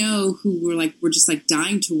who do we know who we're just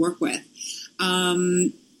dying to work with.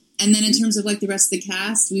 And then in terms of the rest of the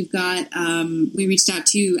cast, we've got, we reached out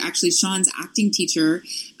to actually Sean's acting teacher,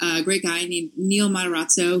 a great guy named Neil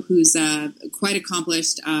Matarazzo, who's quite an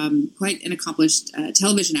accomplished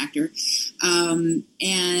television actor. And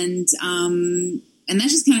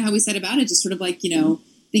that's just kind of how we set about it. Just sort of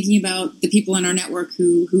thinking about the people in our network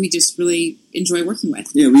who we just really enjoy working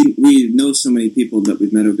with. Yeah, we know so many people that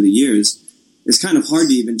we've met over the years. It's kind of hard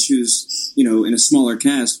to even choose, in a smaller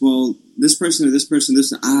cast. Well, this person or this person,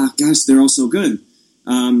 gosh, they're all so good.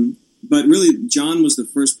 But really, John was the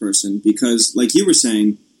first person because, like you were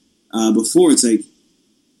saying before, it's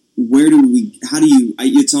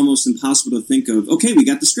it's almost impossible to think of, okay, we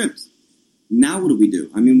got the script. Now what do we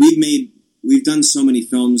do? I mean, we've done so many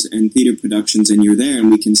films and theater productions, and you're there,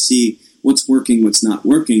 and we can see what's working, what's not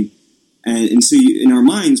working. And so in our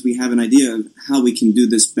minds, we have an idea of how we can do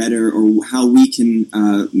this better or how we can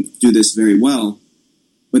do this very well.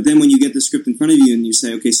 But then when you get the script in front of you and you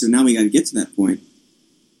say, okay, so now we got to get to that point,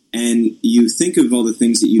 and you think of all the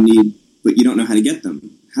things that you need, but you don't know how to get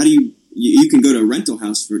them. How do you can go to a rental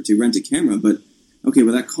house to rent a camera, but okay,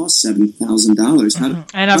 well that costs $7,000.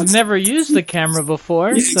 And I've never used the camera before.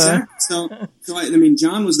 Yeah, exactly. So I mean,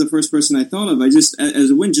 John was the first person I thought of. I just,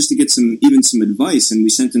 as a win, just to get some advice, and we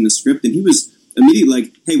sent him the script, and he was immediately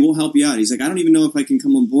like, hey, we'll help you out. He's like, I don't even know if I can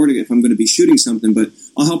come on board if I'm going to be shooting something, but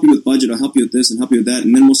I'll help you with budget, I'll help you with this and help you with that,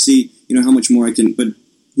 and then we'll see, how much more I can. But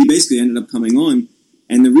he basically ended up coming on,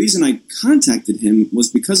 and the reason I contacted him was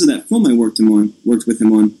because of that film I worked with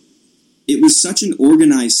him on. It was such an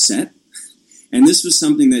organized set. And this was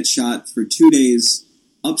something that shot for 2 days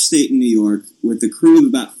upstate in New York with a crew of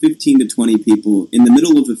about 15 to 20 people in the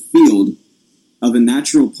middle of a field of a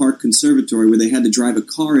natural park conservatory where they had to drive a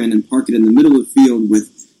car in and park it in the middle of the field with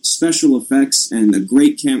special effects and a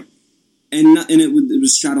great camera. And it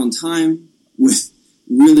was shot on time with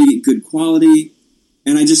really good quality.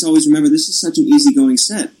 And I just always remember this is such an easygoing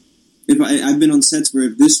set. I've been on sets where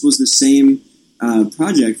if this was the same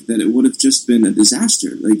project, that it would have just been a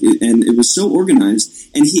disaster. And it was so organized.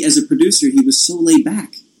 And he, as a producer, he was so laid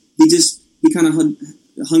back. He kind of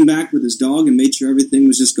hung back with his dog and made sure everything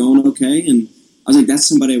was just going okay. And I was like, that's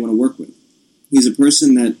somebody I want to work with. He's a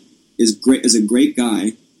person that is a great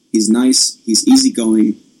guy. He's nice. He's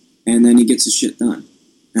easygoing, and then he gets his shit done.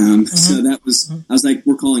 So that was, I was like,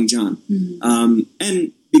 we're calling John.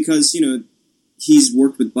 And because he's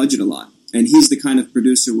worked with budget a lot, and he's the kind of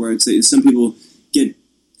producer where some people get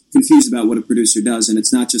confused about what a producer does, and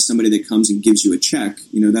it's not just somebody that comes and gives you a check.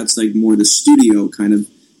 That's like more the studio kind of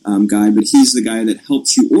guy, but he's the guy that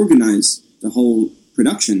helps you organize the whole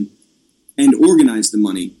production and organize the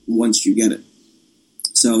money once you get it.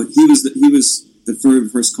 So he was the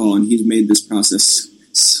first call, and he's made this process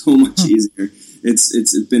so much easier.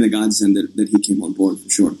 It's been a godsend that he came on board for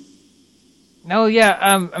sure. No, yeah,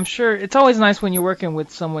 I'm sure it's always nice when you're working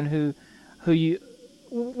with someone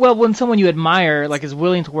when someone you admire, like, is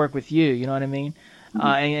willing to work with you, you know what I mean?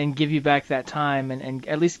 And give you back that time and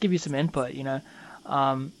at least give you some input, you know?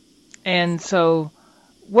 And so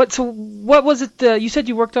what was it, you said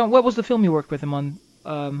you worked on, what was the film you worked with him on?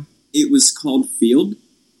 It was called Field,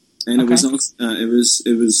 and Okay. it was also,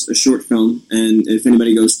 it was a short film, and if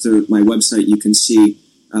anybody goes to my website, you can see,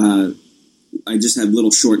 I just had a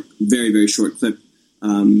little short, very, very short clip,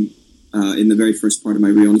 in the very first part of my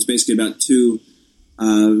reel, and it's basically about two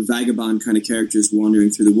vagabond kind of characters wandering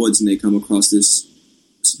through the woods, and they come across this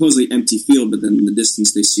supposedly empty field, but then in the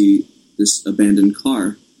distance they see this abandoned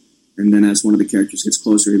car, and then as one of the characters gets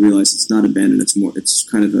closer, he realizes it's not abandoned, it's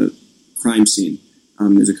kind of a crime scene.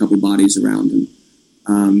 There's a couple bodies around, and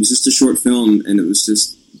it was just a short film, and it was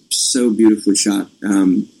just so beautifully shot,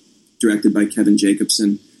 directed by Kevin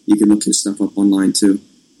Jacobson. You can look his stuff up online too.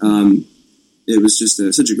 It was just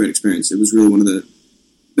such a great experience. It was really one of the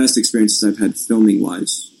best experiences I've had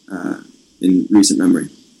filming-wise in recent memory.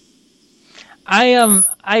 I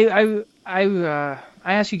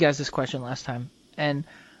asked you guys this question last time, and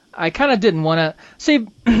I kind of didn't want to see.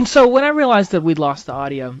 So when I realized that we'd lost the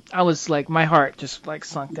audio, I was like, my heart just like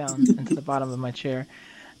sunk down into the bottom of my chair,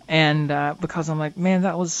 and because I'm like, man,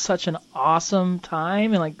 that was such an awesome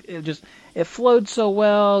time, and like it flowed so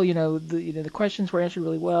well. You know, the questions were answered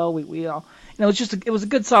really well. We all, you know, it was a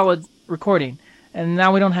good solid recording, and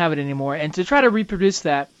now we don't have it anymore. And to try to reproduce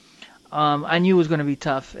that, I knew it was going to be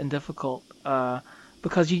tough and difficult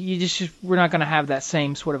because we're not going to have that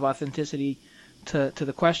same sort of authenticity to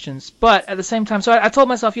the questions. But at the same time, so I told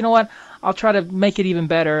myself, you know what, I'll try to make it even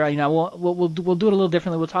better. You know, we'll do it a little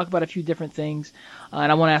differently. We'll talk about a few different things,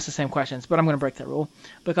 and I won't ask the same questions. But I'm going to break that rule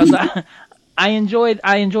because I enjoyed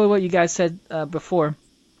what you guys said before.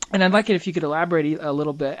 And I'd like it if you could elaborate a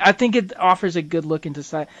little bit. I think it offers a good look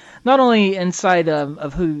into not only inside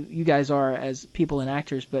of who you guys are as people and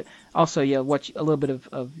actors, but also, yeah, a little bit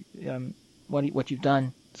of what you've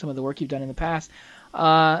done, some of the work you've done in the past.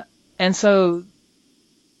 And so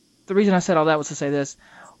the reason I said all that was to say this: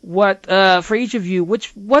 for each of you,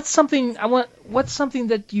 what's something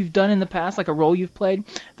that you've done in the past, like a role you've played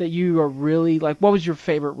that you are really like? What was your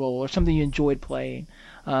favorite role, or something you enjoyed playing?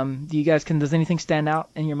 Does anything stand out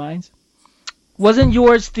in your minds? Wasn't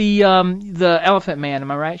yours the Elephant Man? Am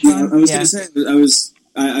I right, Sean? I was going to say,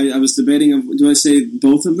 I was debating, do I say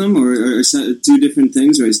both of them or do different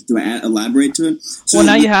things, or do I elaborate to it? So, well,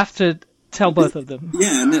 now you have to tell both of them.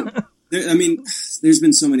 Yeah, I mean, there's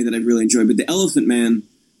been so many that I've really enjoyed, but the Elephant Man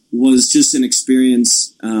was just an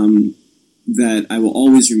experience that I will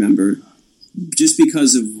always remember, just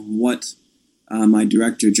because of what my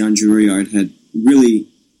director, John Juriard, had really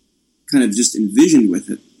kind of just envisioned with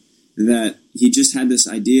it. That he just had this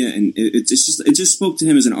idea, and it just spoke to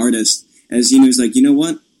him as an artist. As he's like, you know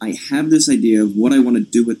what? I have this idea of what I want to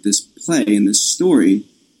do with this play and this story.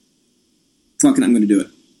 Fuck it, I'm going to do it.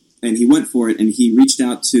 And he went for it, and he reached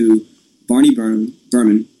out to Barney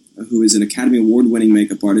Berman, who is an Academy Award-winning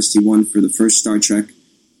makeup artist. He won for the first Star Trek,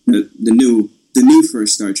 the new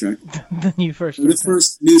first Star Trek. The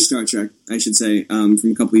first new Star Trek, I should say, from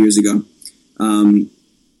a couple years ago. And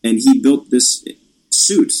he built this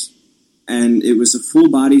suit, and it was a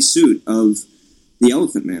full-body suit of the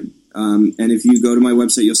Elephant Man. And if you go to my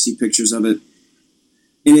website, you'll see pictures of it.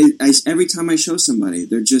 And every time I show somebody,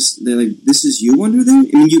 they're like, this is you under there?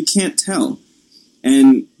 I mean, you can't tell.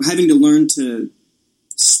 And having to learn to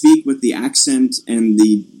speak with the accent and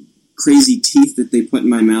the crazy teeth that they put in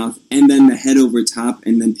my mouth, and then the head over top,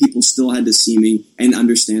 and then people still had to see me and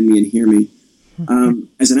understand me and hear me.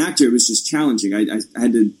 As an actor, it was just challenging. I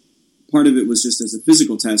had to, part of it was just as a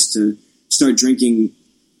physical test to start drinking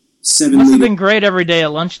 7 Must have been great every day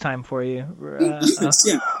at lunchtime for you. Yeah,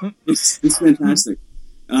 it's fantastic.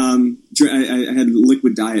 I had a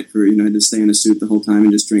liquid diet for, I had to stay in a suit the whole time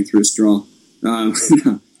and just drink through a straw. But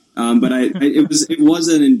it was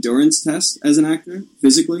an endurance test as an actor,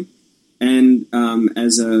 physically, and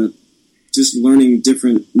as just learning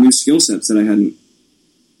different new skill sets that I hadn't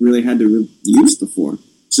really had to use before.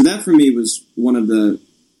 So that for me was one of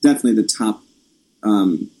definitely the top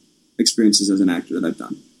experiences as an actor that I've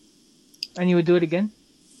done. And you would do it again?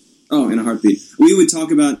 Oh, in a heartbeat. We would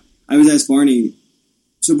talk about, I would ask Barney,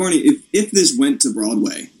 so Barney, if this went to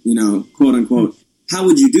Broadway, quote unquote, how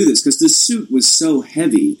would you do this? Because the suit was so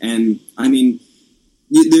heavy, and I mean,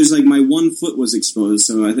 there's like my one foot was exposed.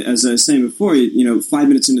 So as I was saying before, 5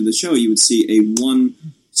 minutes into the show, you would see a one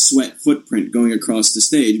sweat footprint going across the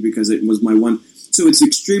stage because it was my one. So it's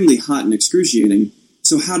extremely hot and excruciating.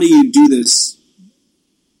 So how do you do this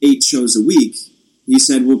 8 shows a week? He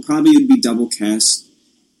said, well, probably it'd be double cast,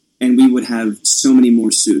 and we would have so many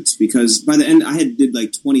more suits because by the end I did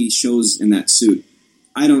like 20 shows in that suit.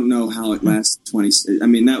 I don't know how it lasted 20. I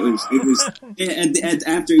mean,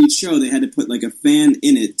 after each show they had to put like a fan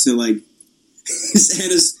in it to like.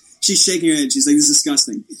 She's shaking her head. She's like, "This is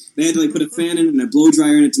disgusting." They had to like put a fan in it and a blow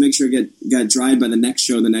dryer in it to make sure it got dried by the next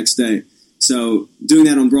show the next day. So doing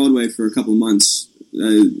that on Broadway for a couple of months,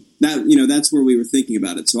 that's where we were thinking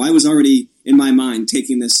about it. So I was already in my mind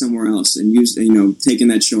taking this somewhere else and taking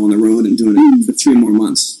that show on the road and doing it for 3 more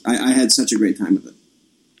months. I had such a great time with it.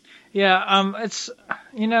 Yeah, it's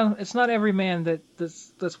not every man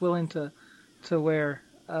that's willing to wear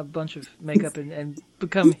a bunch of makeup and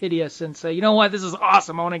become hideous and say, you know what, this is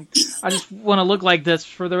awesome. I just want to look like this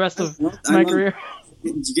for the rest of my career.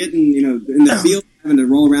 Getting in the field, having to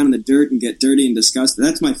roll around in the dirt and get dirty and disgusted.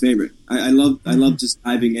 That's my favorite. I love just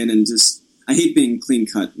diving in and just. I hate being clean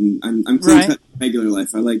cut, and I'm clean cut in regular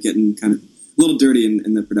life. I like getting kind of a little dirty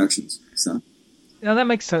in the productions. So. No, that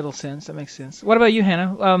makes total sense. What about you,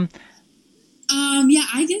 Hannah? Yeah,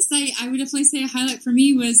 I guess I would definitely say a highlight for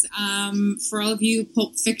me was for all of you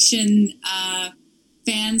Pulp Fiction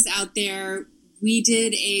fans out there. We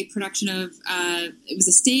did a production of it was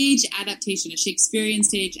a stage adaptation, a Shakespearean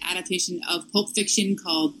stage adaptation of Pulp Fiction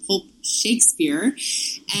called Pulp Shakespeare,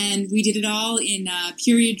 and we did it all in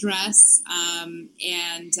period dress, and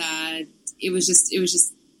it was just.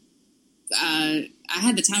 I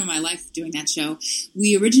had the time of my life doing that show.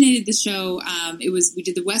 We originated the show. We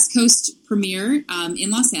did the West Coast premiere in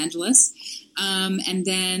Los Angeles, and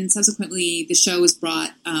then subsequently the show was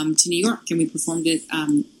brought to New York, and we performed it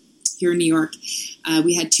here in New York.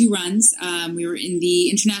 We had 2 runs. We were in the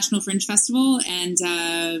International Fringe Festival, and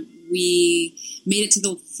we made it to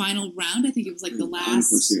the final round. I think it was like the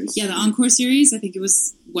last encore series. Yeah, the encore series. I think it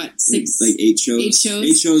was 6, like 8 shows. 8 shows.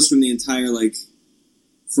 8 shows from the entire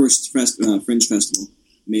first Fringe Festival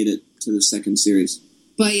made it to the second series.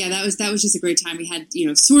 But yeah, that was just a great time. We had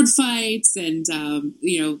sword fights and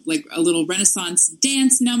like a little Renaissance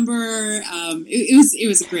dance number. It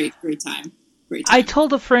was a great time. Great time. I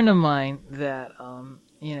told a friend of mine that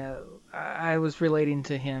I was relating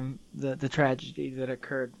to him the tragedy that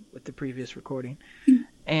occurred with the previous recording,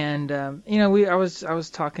 and I was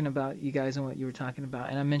talking about you guys and what you were talking about,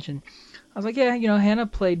 and I mentioned. I was like, yeah, Hannah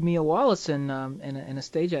played Mia Wallace in a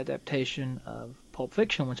stage adaptation of Pulp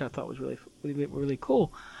Fiction, which I thought was really, really, really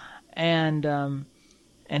cool. And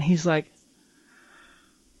he's like,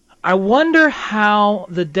 I wonder how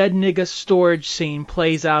the dead nigga storage scene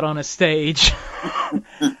plays out on a stage.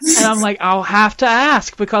 And I'm like, I'll have to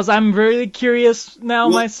ask because I'm really curious now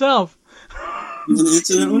myself. You want to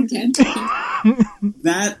answer that one?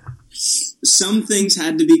 That some things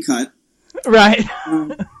had to be cut. Right.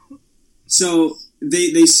 So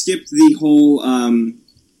they skipped the whole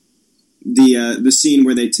the scene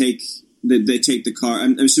where they take the car.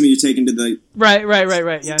 I'm assuming you're taken to the right.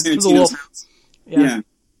 Yeah, to the wolf. Yeah.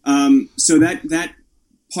 So that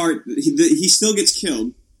part he still gets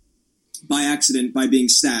killed by accident by being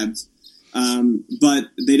stabbed, but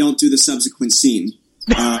they don't do the subsequent scene.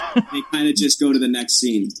 They kind of just go to the next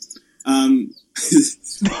scene. I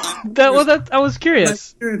was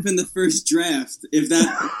curious. I'm sure if in the first draft, if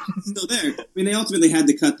that was still there. I mean, they ultimately had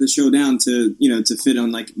to cut the show down to fit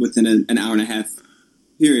on within an hour and a half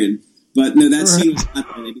period. But no, that scene was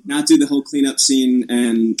not there. They did not do the whole cleanup scene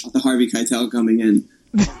and the Harvey Keitel coming in.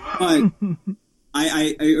 But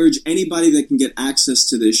I urge anybody that can get access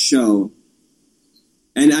to this show.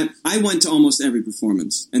 And I went to almost every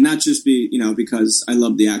performance, and not just because I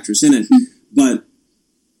love the actress in it, but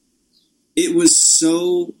it was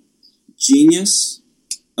so genius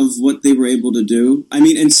of what they were able to do. I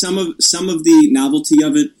mean, and some of the novelty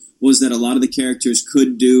of it was that a lot of the characters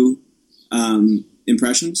could do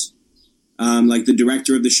impressions. Like the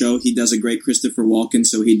director of the show, he does a great Christopher Walken,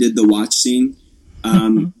 so he did the watch scene.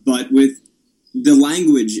 But with the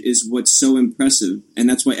language is what's so impressive, and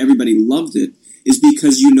that's why everybody loved it, is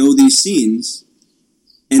because these scenes,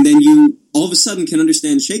 and then you all of a sudden can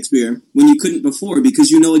understand Shakespeare when you couldn't before because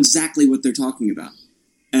you know exactly what they're talking about.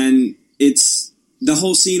 And it's the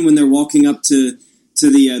whole scene when they're walking up to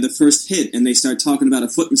the first hit and they start talking about a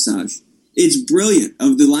foot massage. It's brilliant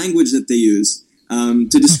of the language that they use to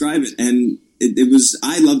describe it. And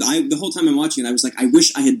the whole time I'm watching it, I was like, I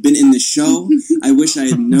wish I had been in this show. I wish I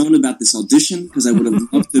had known about this audition because I would have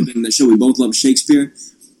loved to have been in the show. We both love Shakespeare.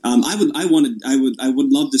 I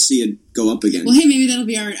would love to see it go up again. Well, hey, maybe that'll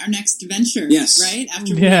be our next venture. Yes. Right?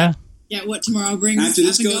 After we get What Tomorrow Brings after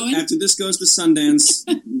this goes to Sundance,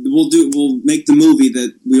 we'll make the movie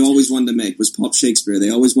that we always wanted to make, was Pulp Shakespeare. They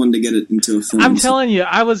always wanted to get it into a film. I'm telling you,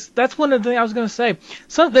 that's one of the things I was going to say.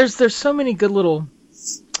 So there's so many good little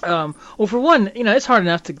well, for one, it's hard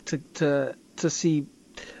enough to see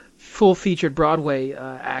full featured Broadway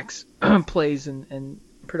acts, plays and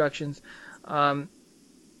productions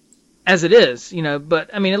as it is, but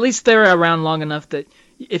I mean, at least they're around long enough that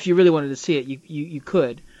if you really wanted to see it, you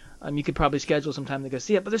could. You could probably schedule some time to go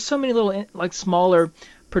see it. But there's so many little, like, smaller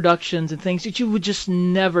productions and things that you would just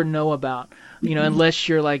never know about, unless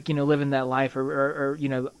you're, like, living that life or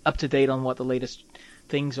up to date on what the latest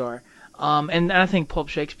things are. And I think Pulp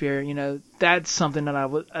Shakespeare, that's something that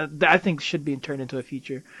I think should be turned into a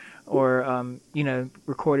feature or,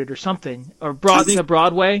 recorded or something. Or brought to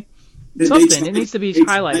Broadway. It needs to be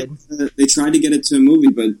highlighted. They tried to get it to a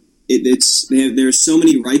movie, but there's so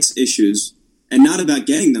many rights issues. And not about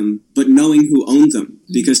getting them, but knowing who owns them.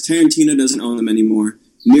 Because Tarantino doesn't own them anymore.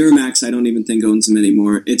 Miramax, I don't even think owns them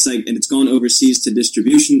anymore. It's like, and it's gone overseas to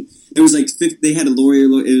distribution. It was like, they had a lawyer.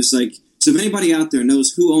 It was like, so if anybody out there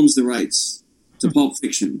knows who owns the rights to Pulp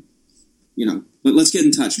Fiction, but let's get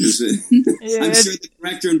in touch because I'm sure the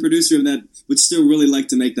director and producer of that would still really like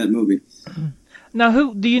to make that movie.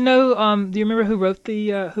 Now, do you remember who wrote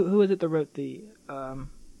who is it that wrote the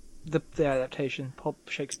adaptation, Pulp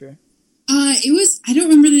Shakespeare? I don't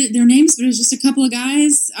remember their names, but it was just a couple of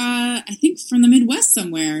guys, I think from the Midwest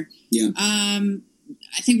somewhere. Yeah. I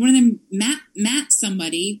think one of them, Matt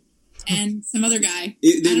somebody, and some other guy.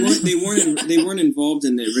 They weren't involved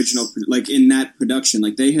in the original, like in that production.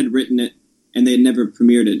 Like they had written it and they had never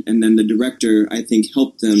premiered it. And then the director, I think,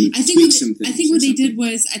 helped them tweak some things. I think what they did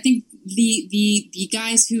was, the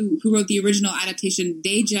guys who wrote the original adaptation,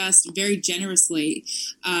 they just very generously,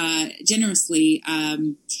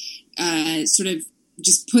 sort of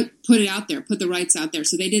just put it out there, put the rights out there.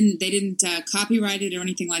 So they didn't copyright it or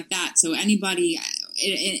anything like that. So anybody,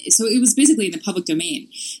 so it was basically in the public domain.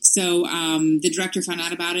 So the director found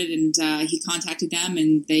out about it and he contacted them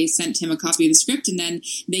and they sent him a copy of the script and then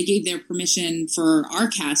they gave their permission for our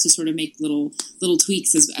cast to sort of make little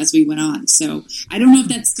tweaks as we went on. So I don't know if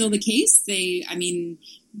that's still the case. I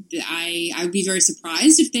would be very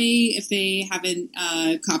surprised if they haven't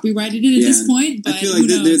copyrighted it at this point. But I feel like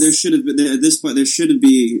there should have been at this point. There should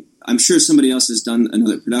be. I'm sure somebody else has done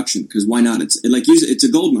another production because why not? It's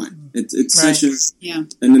a gold mine. It's right. Such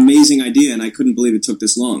an amazing idea, and I couldn't believe it took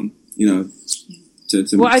this long.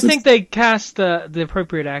 I think they cast the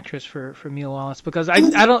appropriate actress for Mia Wallace because I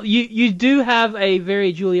don't. You do have a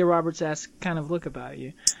very Julia Roberts-esque kind of look about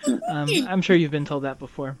you. I'm sure you've been told that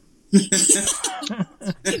before.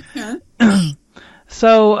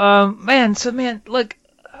 So, man, look,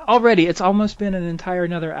 already it's almost been an entire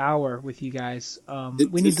another hour with you guys.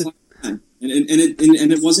 We need to, and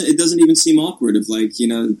it wasn't. It doesn't even seem awkward. Of like, we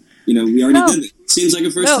already did it. It seems like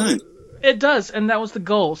a first time. It does, and that was the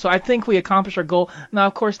goal. So I think we accomplished our goal. Now,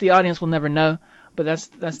 of course, the audience will never know, but that's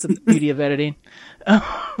the beauty of editing.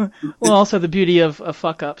 Well, also the beauty of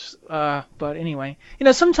fuck ups. But anyway,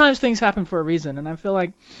 sometimes things happen for a reason, and I feel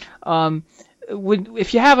like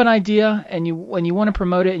if you have an idea and you want to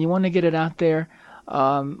promote it and you want to get it out there,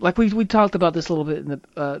 like we talked about this a little bit in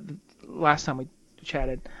the last time we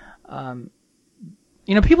chatted.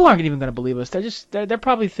 People aren't even going to believe us. They're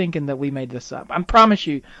probably thinking that we made this up. I promise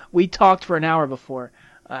you, we talked for an hour before,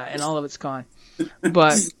 and all of it's gone.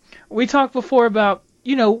 But we talked before about,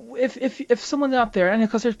 if someone's out there, and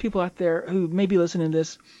because there's people out there who may be listening to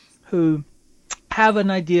this, who have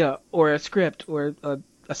an idea or a script or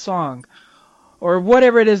a song or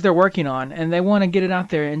whatever it is they're working on, and they want to get it out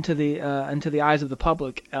there into the eyes of the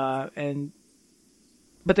public, but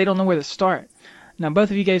they don't know where to start. Now,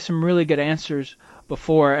 both of you gave some really good answers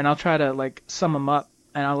before, and I'll try to sum them up,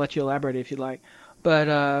 and I'll let you elaborate if you'd like. But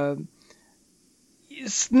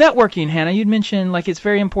it's networking, Hannah. You'd mentioned it's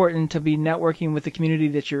very important to be networking with the community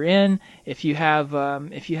that you're in. If you have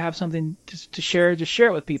something to share, just share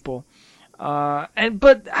it with people. So how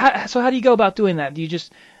do you go about doing that?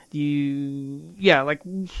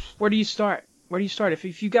 Where do you start?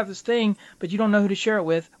 If you got this thing but you don't know who to share it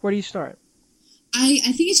with, where do you start? I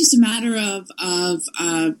think it's just a matter of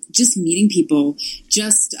just meeting people,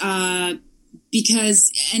 just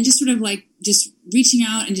because, and just sort of just reaching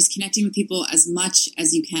out and just connecting with people as much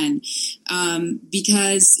as you can,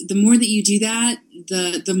 because the more that you do that,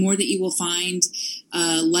 the more that you will find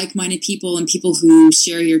like-minded people and people who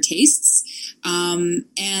share your tastes.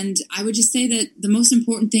 And I would just say that the most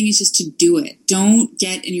important thing is just to do it. Don't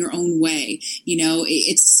get in your own way.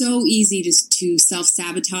 It's so easy to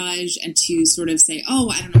self-sabotage and to sort of say, oh,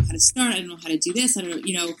 I don't know how to start. I don't know how to do this. I don't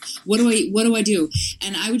know, what do I do?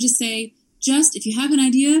 And I would just say, if you have an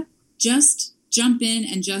idea, just jump in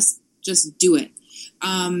and just do it.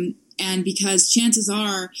 And because chances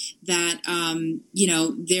are that,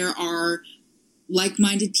 there are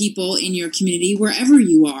like-minded people in your community, wherever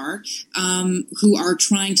you are, who are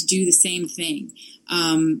trying to do the same thing.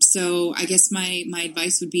 So I guess my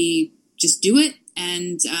advice would be just do it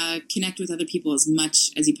and connect with other people as much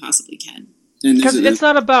as you possibly can. Because it's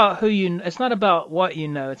not about it's not about what you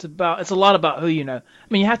know. It's a lot about who you know. I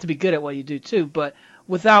mean, you have to be good at what you do too, but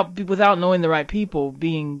without knowing the right people,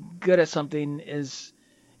 being good at something is,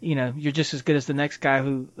 you're just as good as the next guy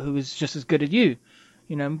who is just as good at you.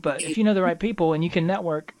 But if you know the right people and you can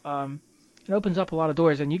network, it opens up a lot of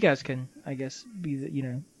doors, and you guys can, I guess,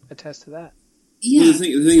 attest to that. Yeah. Well,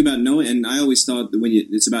 the thing about knowing, and I always thought that when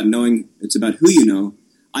it's about knowing, it's about who you know.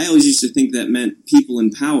 I always used to think that meant people in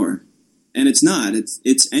power, and it's not.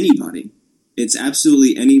 It's anybody. It's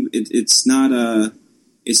absolutely any. It's not a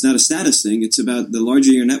status thing. It's about the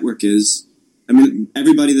larger your network is. I mean,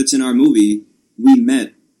 everybody that's in our movie, we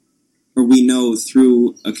met or we know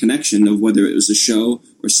through a connection of whether it was a show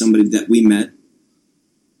or somebody that we met.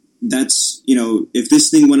 That's, if this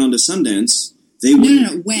thing went on to Sundance, they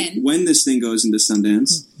would. When this thing goes into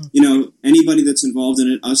Sundance, anybody that's involved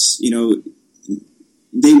in it, us,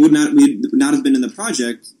 we'd not have been in the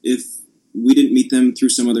project if we didn't meet them through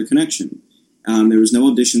some other connection. There was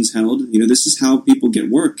no auditions held. This is how people get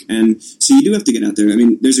work. And so you do have to get out there. I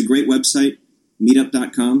mean, there's a great website,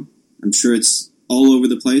 meetup.com. I'm sure it's all over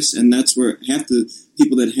the place. And that's where half the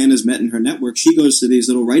people that Hannah's met in her network, she goes to these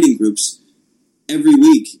little writing groups every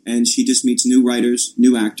week. And she just meets new writers,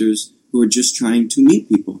 new actors who are just trying to meet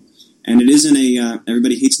people. And it isn't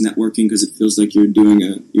everybody hates networking because it feels like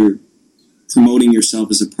you're promoting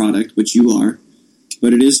yourself as a product, which you are.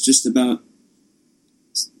 But it is just about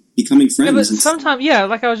becoming friends. Yeah, but sometimes,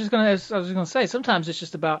 like I was just gonna say, sometimes it's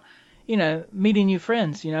just about, meeting new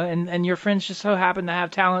friends, and your friends just so happen to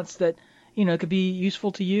have talents that, could be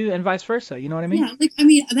useful to you and vice versa. You know what I mean?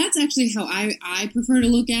 Yeah, that's actually how I prefer to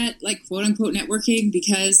look at, quote unquote networking,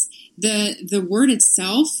 because the word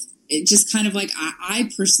itself, it just kind of I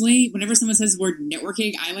personally, whenever someone says the word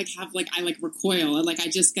networking, I recoil.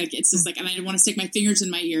 It's just and I want to stick my fingers in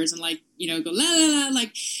my ears and go la la la,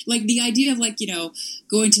 the idea of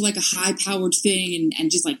going to a high powered thing and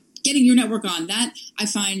just getting your network on, that I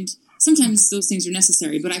find sometimes those things are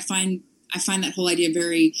necessary, but I find that whole idea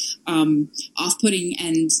very off-putting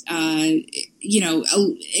and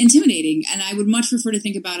intimidating. And I would much prefer to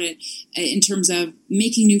think about it in terms of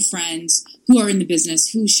making new friends who are in the business,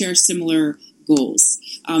 who share similar goals.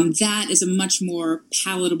 That is a much more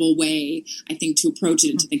palatable way, I think, to approach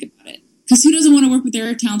it and to think about it. Because who doesn't want to work with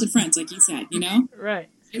their talented friends, like you said, Right.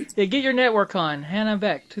 Yeah, get your network on. Hannah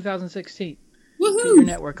Beck, 2016. Woohoo! Get your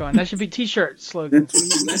network on. That should be T-shirt slogan.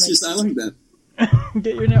 I like that.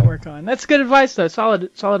 Get your network on. That's good advice, though. Solid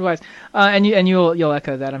advice. And you'll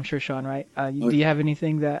echo that, I'm sure, Sean. Right? Do you have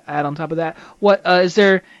anything to add on top of that? What is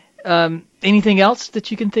there? Anything else that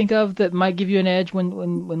you can think of that might give you an edge when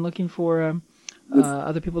looking for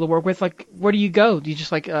other people to work with? Where do you go? Do you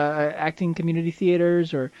just acting community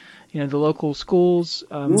theaters or the local schools?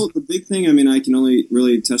 Well, the big thing, I can only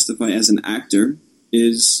really testify as an actor,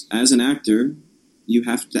 is as an actor, you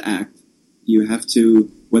have to act. You have to,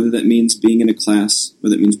 whether that means being in a class,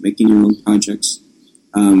 whether it means making your own projects,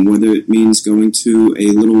 whether it means going to a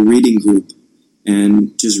little reading group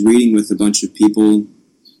and just reading with a bunch of people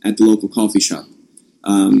at the local coffee shop.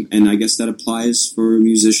 And I guess that applies for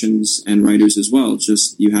musicians and writers as well.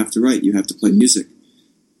 Just, you have to write, you have to play music.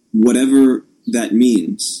 Whatever that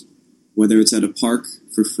means, whether it's at a park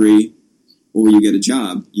for free or you get a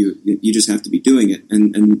job, you just have to be doing it.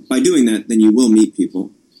 And by doing that, then you will meet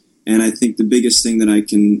people. And I think the biggest thing that I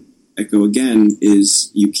can echo again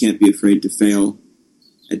is you can't be afraid to fail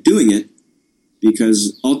at doing it,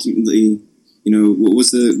 because ultimately, what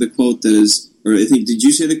was the quote that is, or I think, did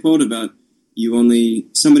you say the quote about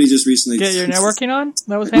somebody just recently... Get your networking on?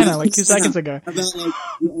 That was Hannah, 2 seconds ago. About,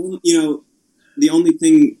 the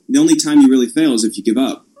only time you really fail is if you give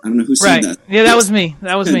up. I don't know who said that. Yeah, that was me.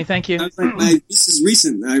 Thank you. I was this is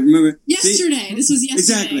recent. I remember yesterday. This was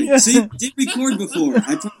yesterday. Exactly. See, did record before.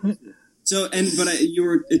 I promise you. So,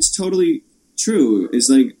 it's totally true. It's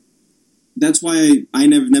that's why I've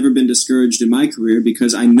never been discouraged in my career,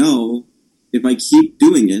 because I know if I keep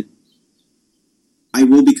doing it, I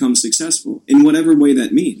will become successful in whatever way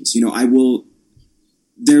that means.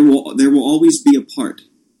 There will always be a part.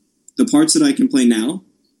 The parts that I can play now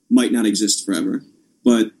might not exist forever,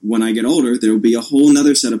 but when I get older, there will be a whole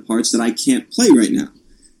other set of parts that I can't play right now.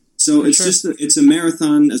 So it's it's a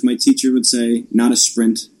marathon, as my teacher would say, not a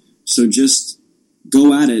sprint. So just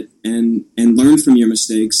go at it and learn from your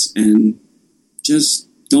mistakes, and just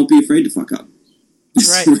don't be afraid to fuck up.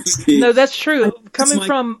 Right. No, that's true. Coming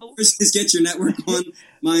from is get your network on.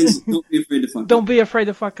 Mine's don't be afraid to fuck up. Don't be afraid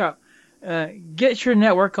to fuck up. Get your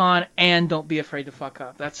network on and don't be afraid to fuck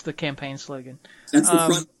up. That's the campaign slogan. That's the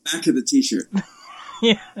front and back of the t-shirt.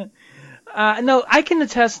 Yeah. No, I can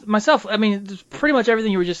attest myself. I mean, pretty much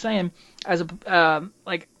everything you were just saying as a,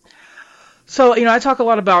 so, I talk a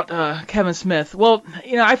lot about, Kevin Smith. Well,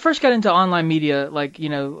 I first got into online media,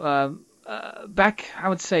 back, I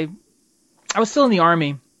would say, I was still in the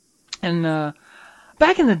Army, and,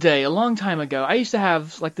 back in the day, a long time ago, I used to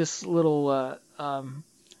have, this little,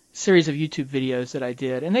 series of YouTube videos that I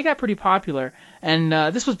did, and they got pretty popular, and,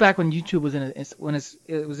 this was back when YouTube was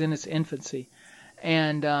it was in its infancy.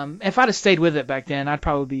 And if I'd have stayed with it back then, I'd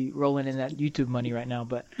probably be rolling in that YouTube money right now.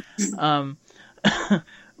 But,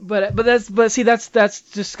 but see, that's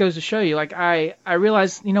just goes to show you. I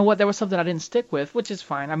realized, there was something I didn't stick with, which is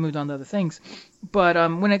fine. I moved on to other things. But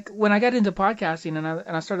when I got into podcasting and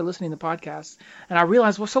I started listening to podcasts, and I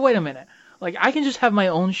realized, well, so wait a minute, I can just have my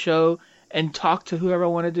own show and talk to whoever I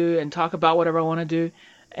want to do and talk about whatever I want to do,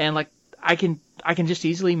 and I can just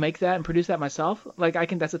easily make that and produce that myself.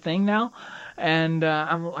 That's a thing now. And,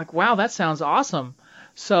 I'm like, wow, that sounds awesome.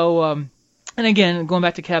 So, and again, going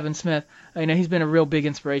back to Kevin Smith, he's been a real big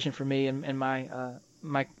inspiration for me in my,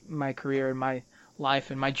 my career and my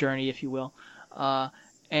life and my journey, if you will.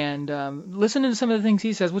 And listening to some of the things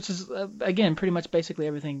he says, which is, again, pretty much basically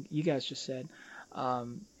everything you guys just said,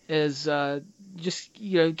 is, just,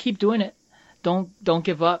 keep doing it. Don't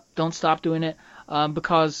give up. Don't stop doing it.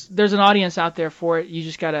 Because there's an audience out there for it. You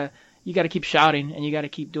just gotta keep shouting, and you gotta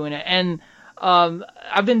keep doing it. And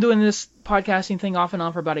I've been doing this podcasting thing off and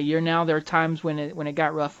on for about a year now. There are times when it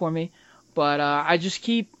got rough for me, but I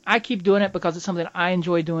keep doing it because it's something I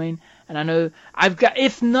enjoy doing, and I know I've got,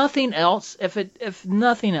 if nothing else,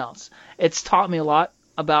 it's taught me a lot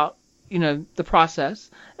about the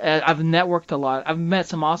process. I've networked a lot. I've met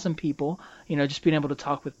some awesome people. Just being able to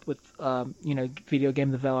talk with video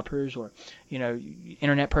game developers or,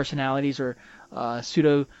 internet personalities or,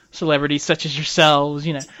 pseudo celebrities such as yourselves,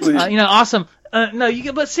 awesome.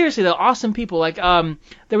 But seriously though, awesome people.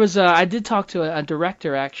 There was, I did talk to a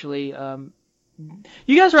director actually.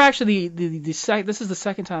 You guys are actually this is the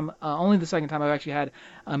second time, only the second time I've actually had,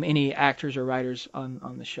 any actors or writers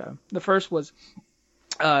on the show. The first was,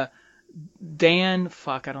 Dan,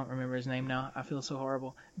 I don't remember his name now. I feel so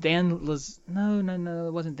horrible. No,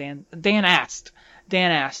 it wasn't Dan. Dan Ast.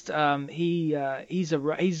 He's an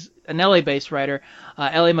LA-based writer.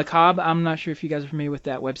 LA Macabre. I'm not sure if you guys are familiar with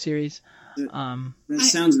that web series. That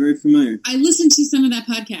sounds very familiar. I listened to some of that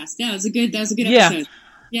podcast. Yeah, that was a good episode.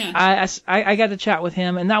 Yeah. I got to chat with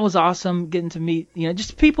him, and that was awesome. Getting to meet,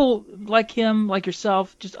 just people like him, like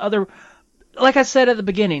yourself, just other, like I said at the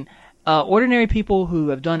beginning. Ordinary people who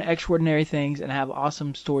have done extraordinary things and have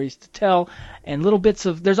awesome stories to tell, and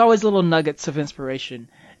there's always little nuggets of inspiration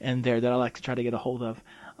in there that I like to try to get a hold of.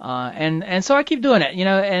 And so I keep doing it,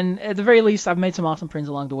 and at the very least I've made some awesome friends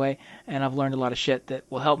along the way, and I've learned a lot of shit that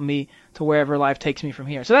will help me to wherever life takes me from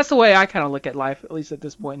here. So that's the way I kind of look at life, at least at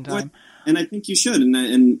this point in time. And I think you should.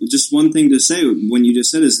 And just one thing to say, when you just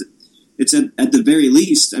said is, it's at the very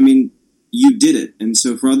least, you did it. And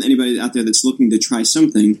so for anybody out there that's looking to try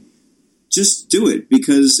something, just do it,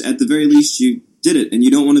 because at the very least you did it, and you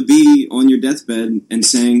don't want to be on your deathbed and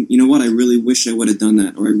saying, you know what, I really wish I would have done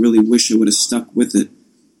that, or I really wish I would have stuck with it,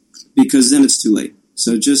 because then it's too late.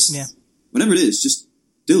 So just, whatever it is, just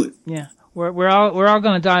do it. Yeah, we're all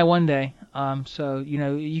gonna die one day. So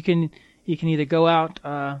you can either go out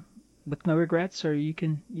with no regrets, or you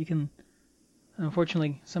can.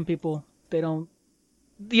 Unfortunately, some people, they don't.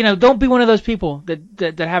 Don't be one of those people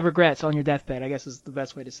that have regrets on your deathbed, I guess is the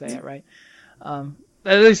best way to say it, right?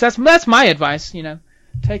 At least that's my advice,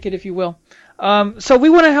 take it if you will. So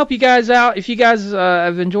we want to help you guys out. If you guys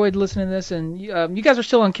have enjoyed listening to this, and you guys are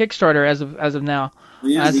still on Kickstarter as of now,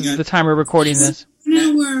 as of the time we're recording this.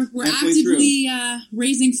 We're actively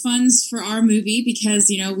raising funds for our movie, because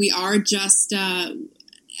we are just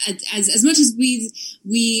as much as we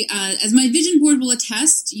as my vision board will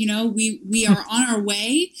attest, we are on our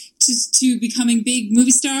way to becoming big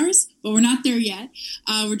movie stars, but we're not there yet.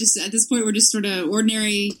 We're just at this point, we're just sort of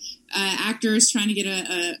ordinary actors trying to get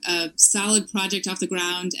a solid project off the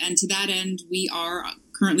ground, and to that end, we are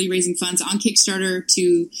currently raising funds on Kickstarter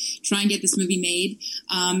to try and get this movie made.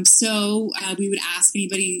 So we would ask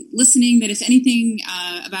anybody listening that if anything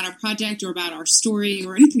about our project or about our story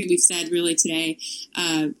or anything that we've said really today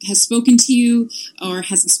has spoken to you or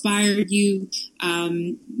has inspired you,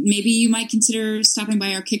 maybe you might consider stopping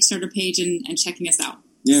by our Kickstarter page and checking us out.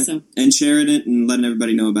 Yeah, and sharing it and letting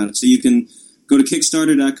everybody know about it. So you can go to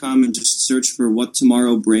Kickstarter.com and just search for What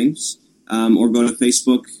Tomorrow Brings, or go to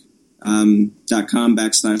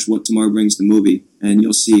Facebook.com/What Tomorrow Brings the movie, and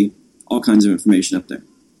you'll see all kinds of information up there.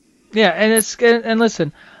 Yeah, and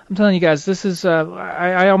listen, I'm telling you guys, this is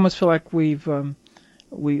I almost feel like we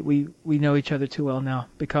know each other too well now,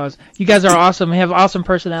 because you guys are awesome, have awesome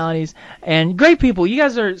personalities, and great people. You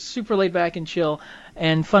guys are super laid back and chill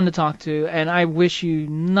and fun to talk to, and I wish you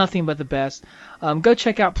nothing but the best. Go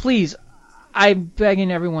check out, please. I'm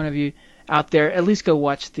begging every one of you out there, at least go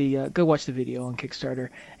watch the video on Kickstarter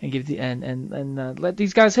and give let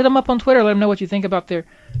these guys, hit them up on Twitter, let them know what you think about their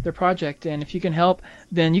project, and if you can help,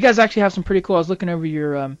 then you guys actually have some pretty cool. I was looking over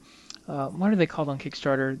your what are they called on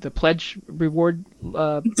Kickstarter? The pledge reward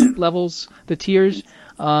levels, the tiers.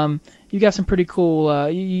 You got some pretty cool.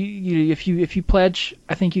 If you pledge,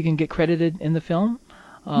 I think you can get credited in the film,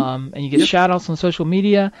 and you get shout outs on social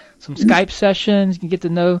media, some Skype sessions. You can get to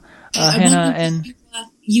know Hannah, and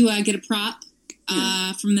you get a prop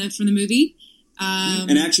from the movie.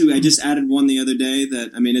 And actually, I just added one the other day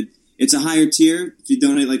that, I mean, it's a higher tier. If you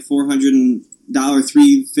donate like $400,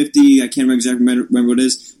 $350, I can't remember what it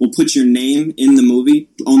is, we'll put your name in the movie.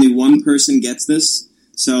 Only one person gets this.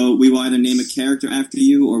 So we will either name a character after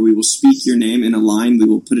you, or we will speak your name in a line. We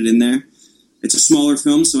will put it in there. It's a smaller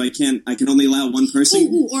film, so I can only allow one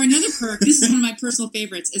person. Or another perk. This is one of my personal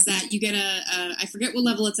favorites. Is that you get I forget what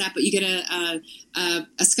level it's at, but you get a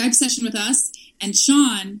Skype session with us, and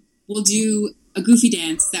Sean will do a goofy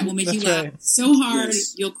dance that will make you laugh so hard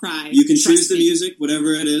you'll cry. You can choose the music,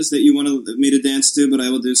 whatever it is that you want me to dance to, but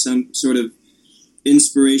I will do some sort of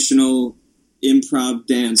inspirational improv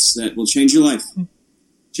dance that will change your life.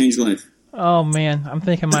 Change your life. Oh man, I'm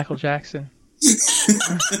thinking Michael Jackson.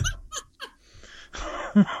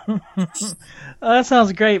 That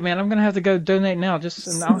sounds great, man. I'm gonna have to go donate now.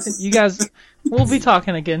 You guys, we'll be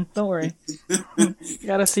talking again. Don't worry. You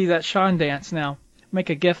gotta see that Sean dance now. Make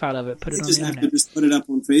a GIF out of it. Put it on the internet. Have to just put it up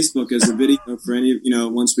on Facebook as a video for any.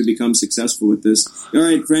 Once we become successful with this. All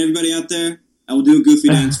right, for everybody out there, I will do a goofy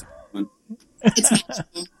dance. It's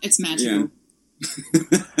magical. It's magical. Yeah.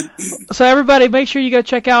 So everybody, make sure you go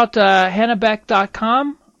check out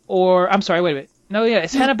hannahbeck.com, or I'm sorry, wait a minute. No, yeah,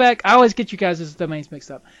 it's Hannah Beck. I always get you guys' domains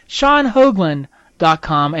mixed up.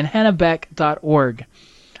 SeanHoagland.com and hannahbeck.org.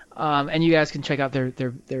 And you guys can check out their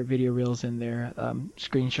video reels and their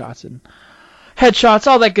screenshots and headshots,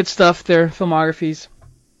 all that good stuff, their filmographies,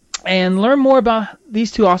 and learn more about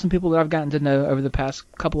these two awesome people that I've gotten to know over the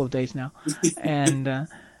past couple of days now. And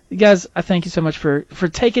you guys, I thank you so much for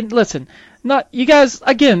taking. Listen, not you guys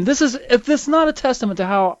again. This is not a testament to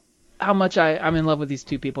how much I'm in love with these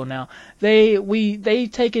two people now. They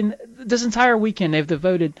taken this entire weekend. They've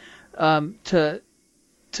devoted to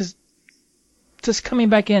just coming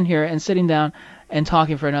back in here and sitting down and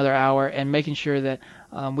talking for another hour and making sure that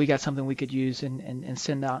we got something we could use and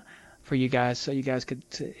send out for you guys, so you guys could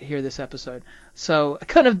hear this episode. So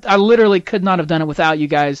I literally could not have done it without you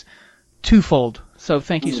guys twofold. So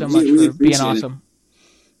thank you so much for being awesome.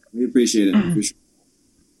 We appreciate it. For sure.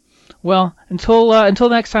 Well, until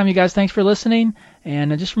next time, you guys, thanks for listening.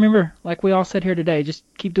 And just remember, like we all said here today, just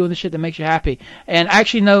keep doing the shit that makes you happy. And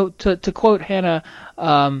actually, to quote Hannah,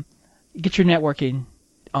 get your networking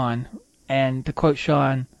on. And to quote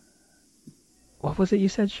Sean, what was it you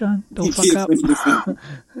said, Sean? Don't fuck up.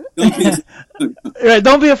 Right,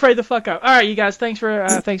 don't be afraid to fuck up. All right, you guys, thanks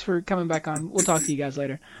for coming back on. We'll talk to you guys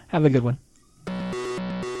later. Have a good one.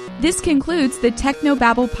 This concludes the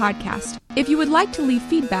Technobabble podcast. If you would like to leave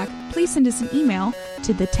feedback, please send us an email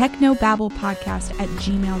to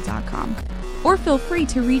thetechnobabblepodcast@gmail.com, or feel free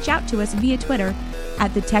to reach out to us via Twitter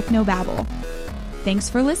 @thetechnobabble. Thanks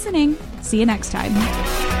for listening. See you next time.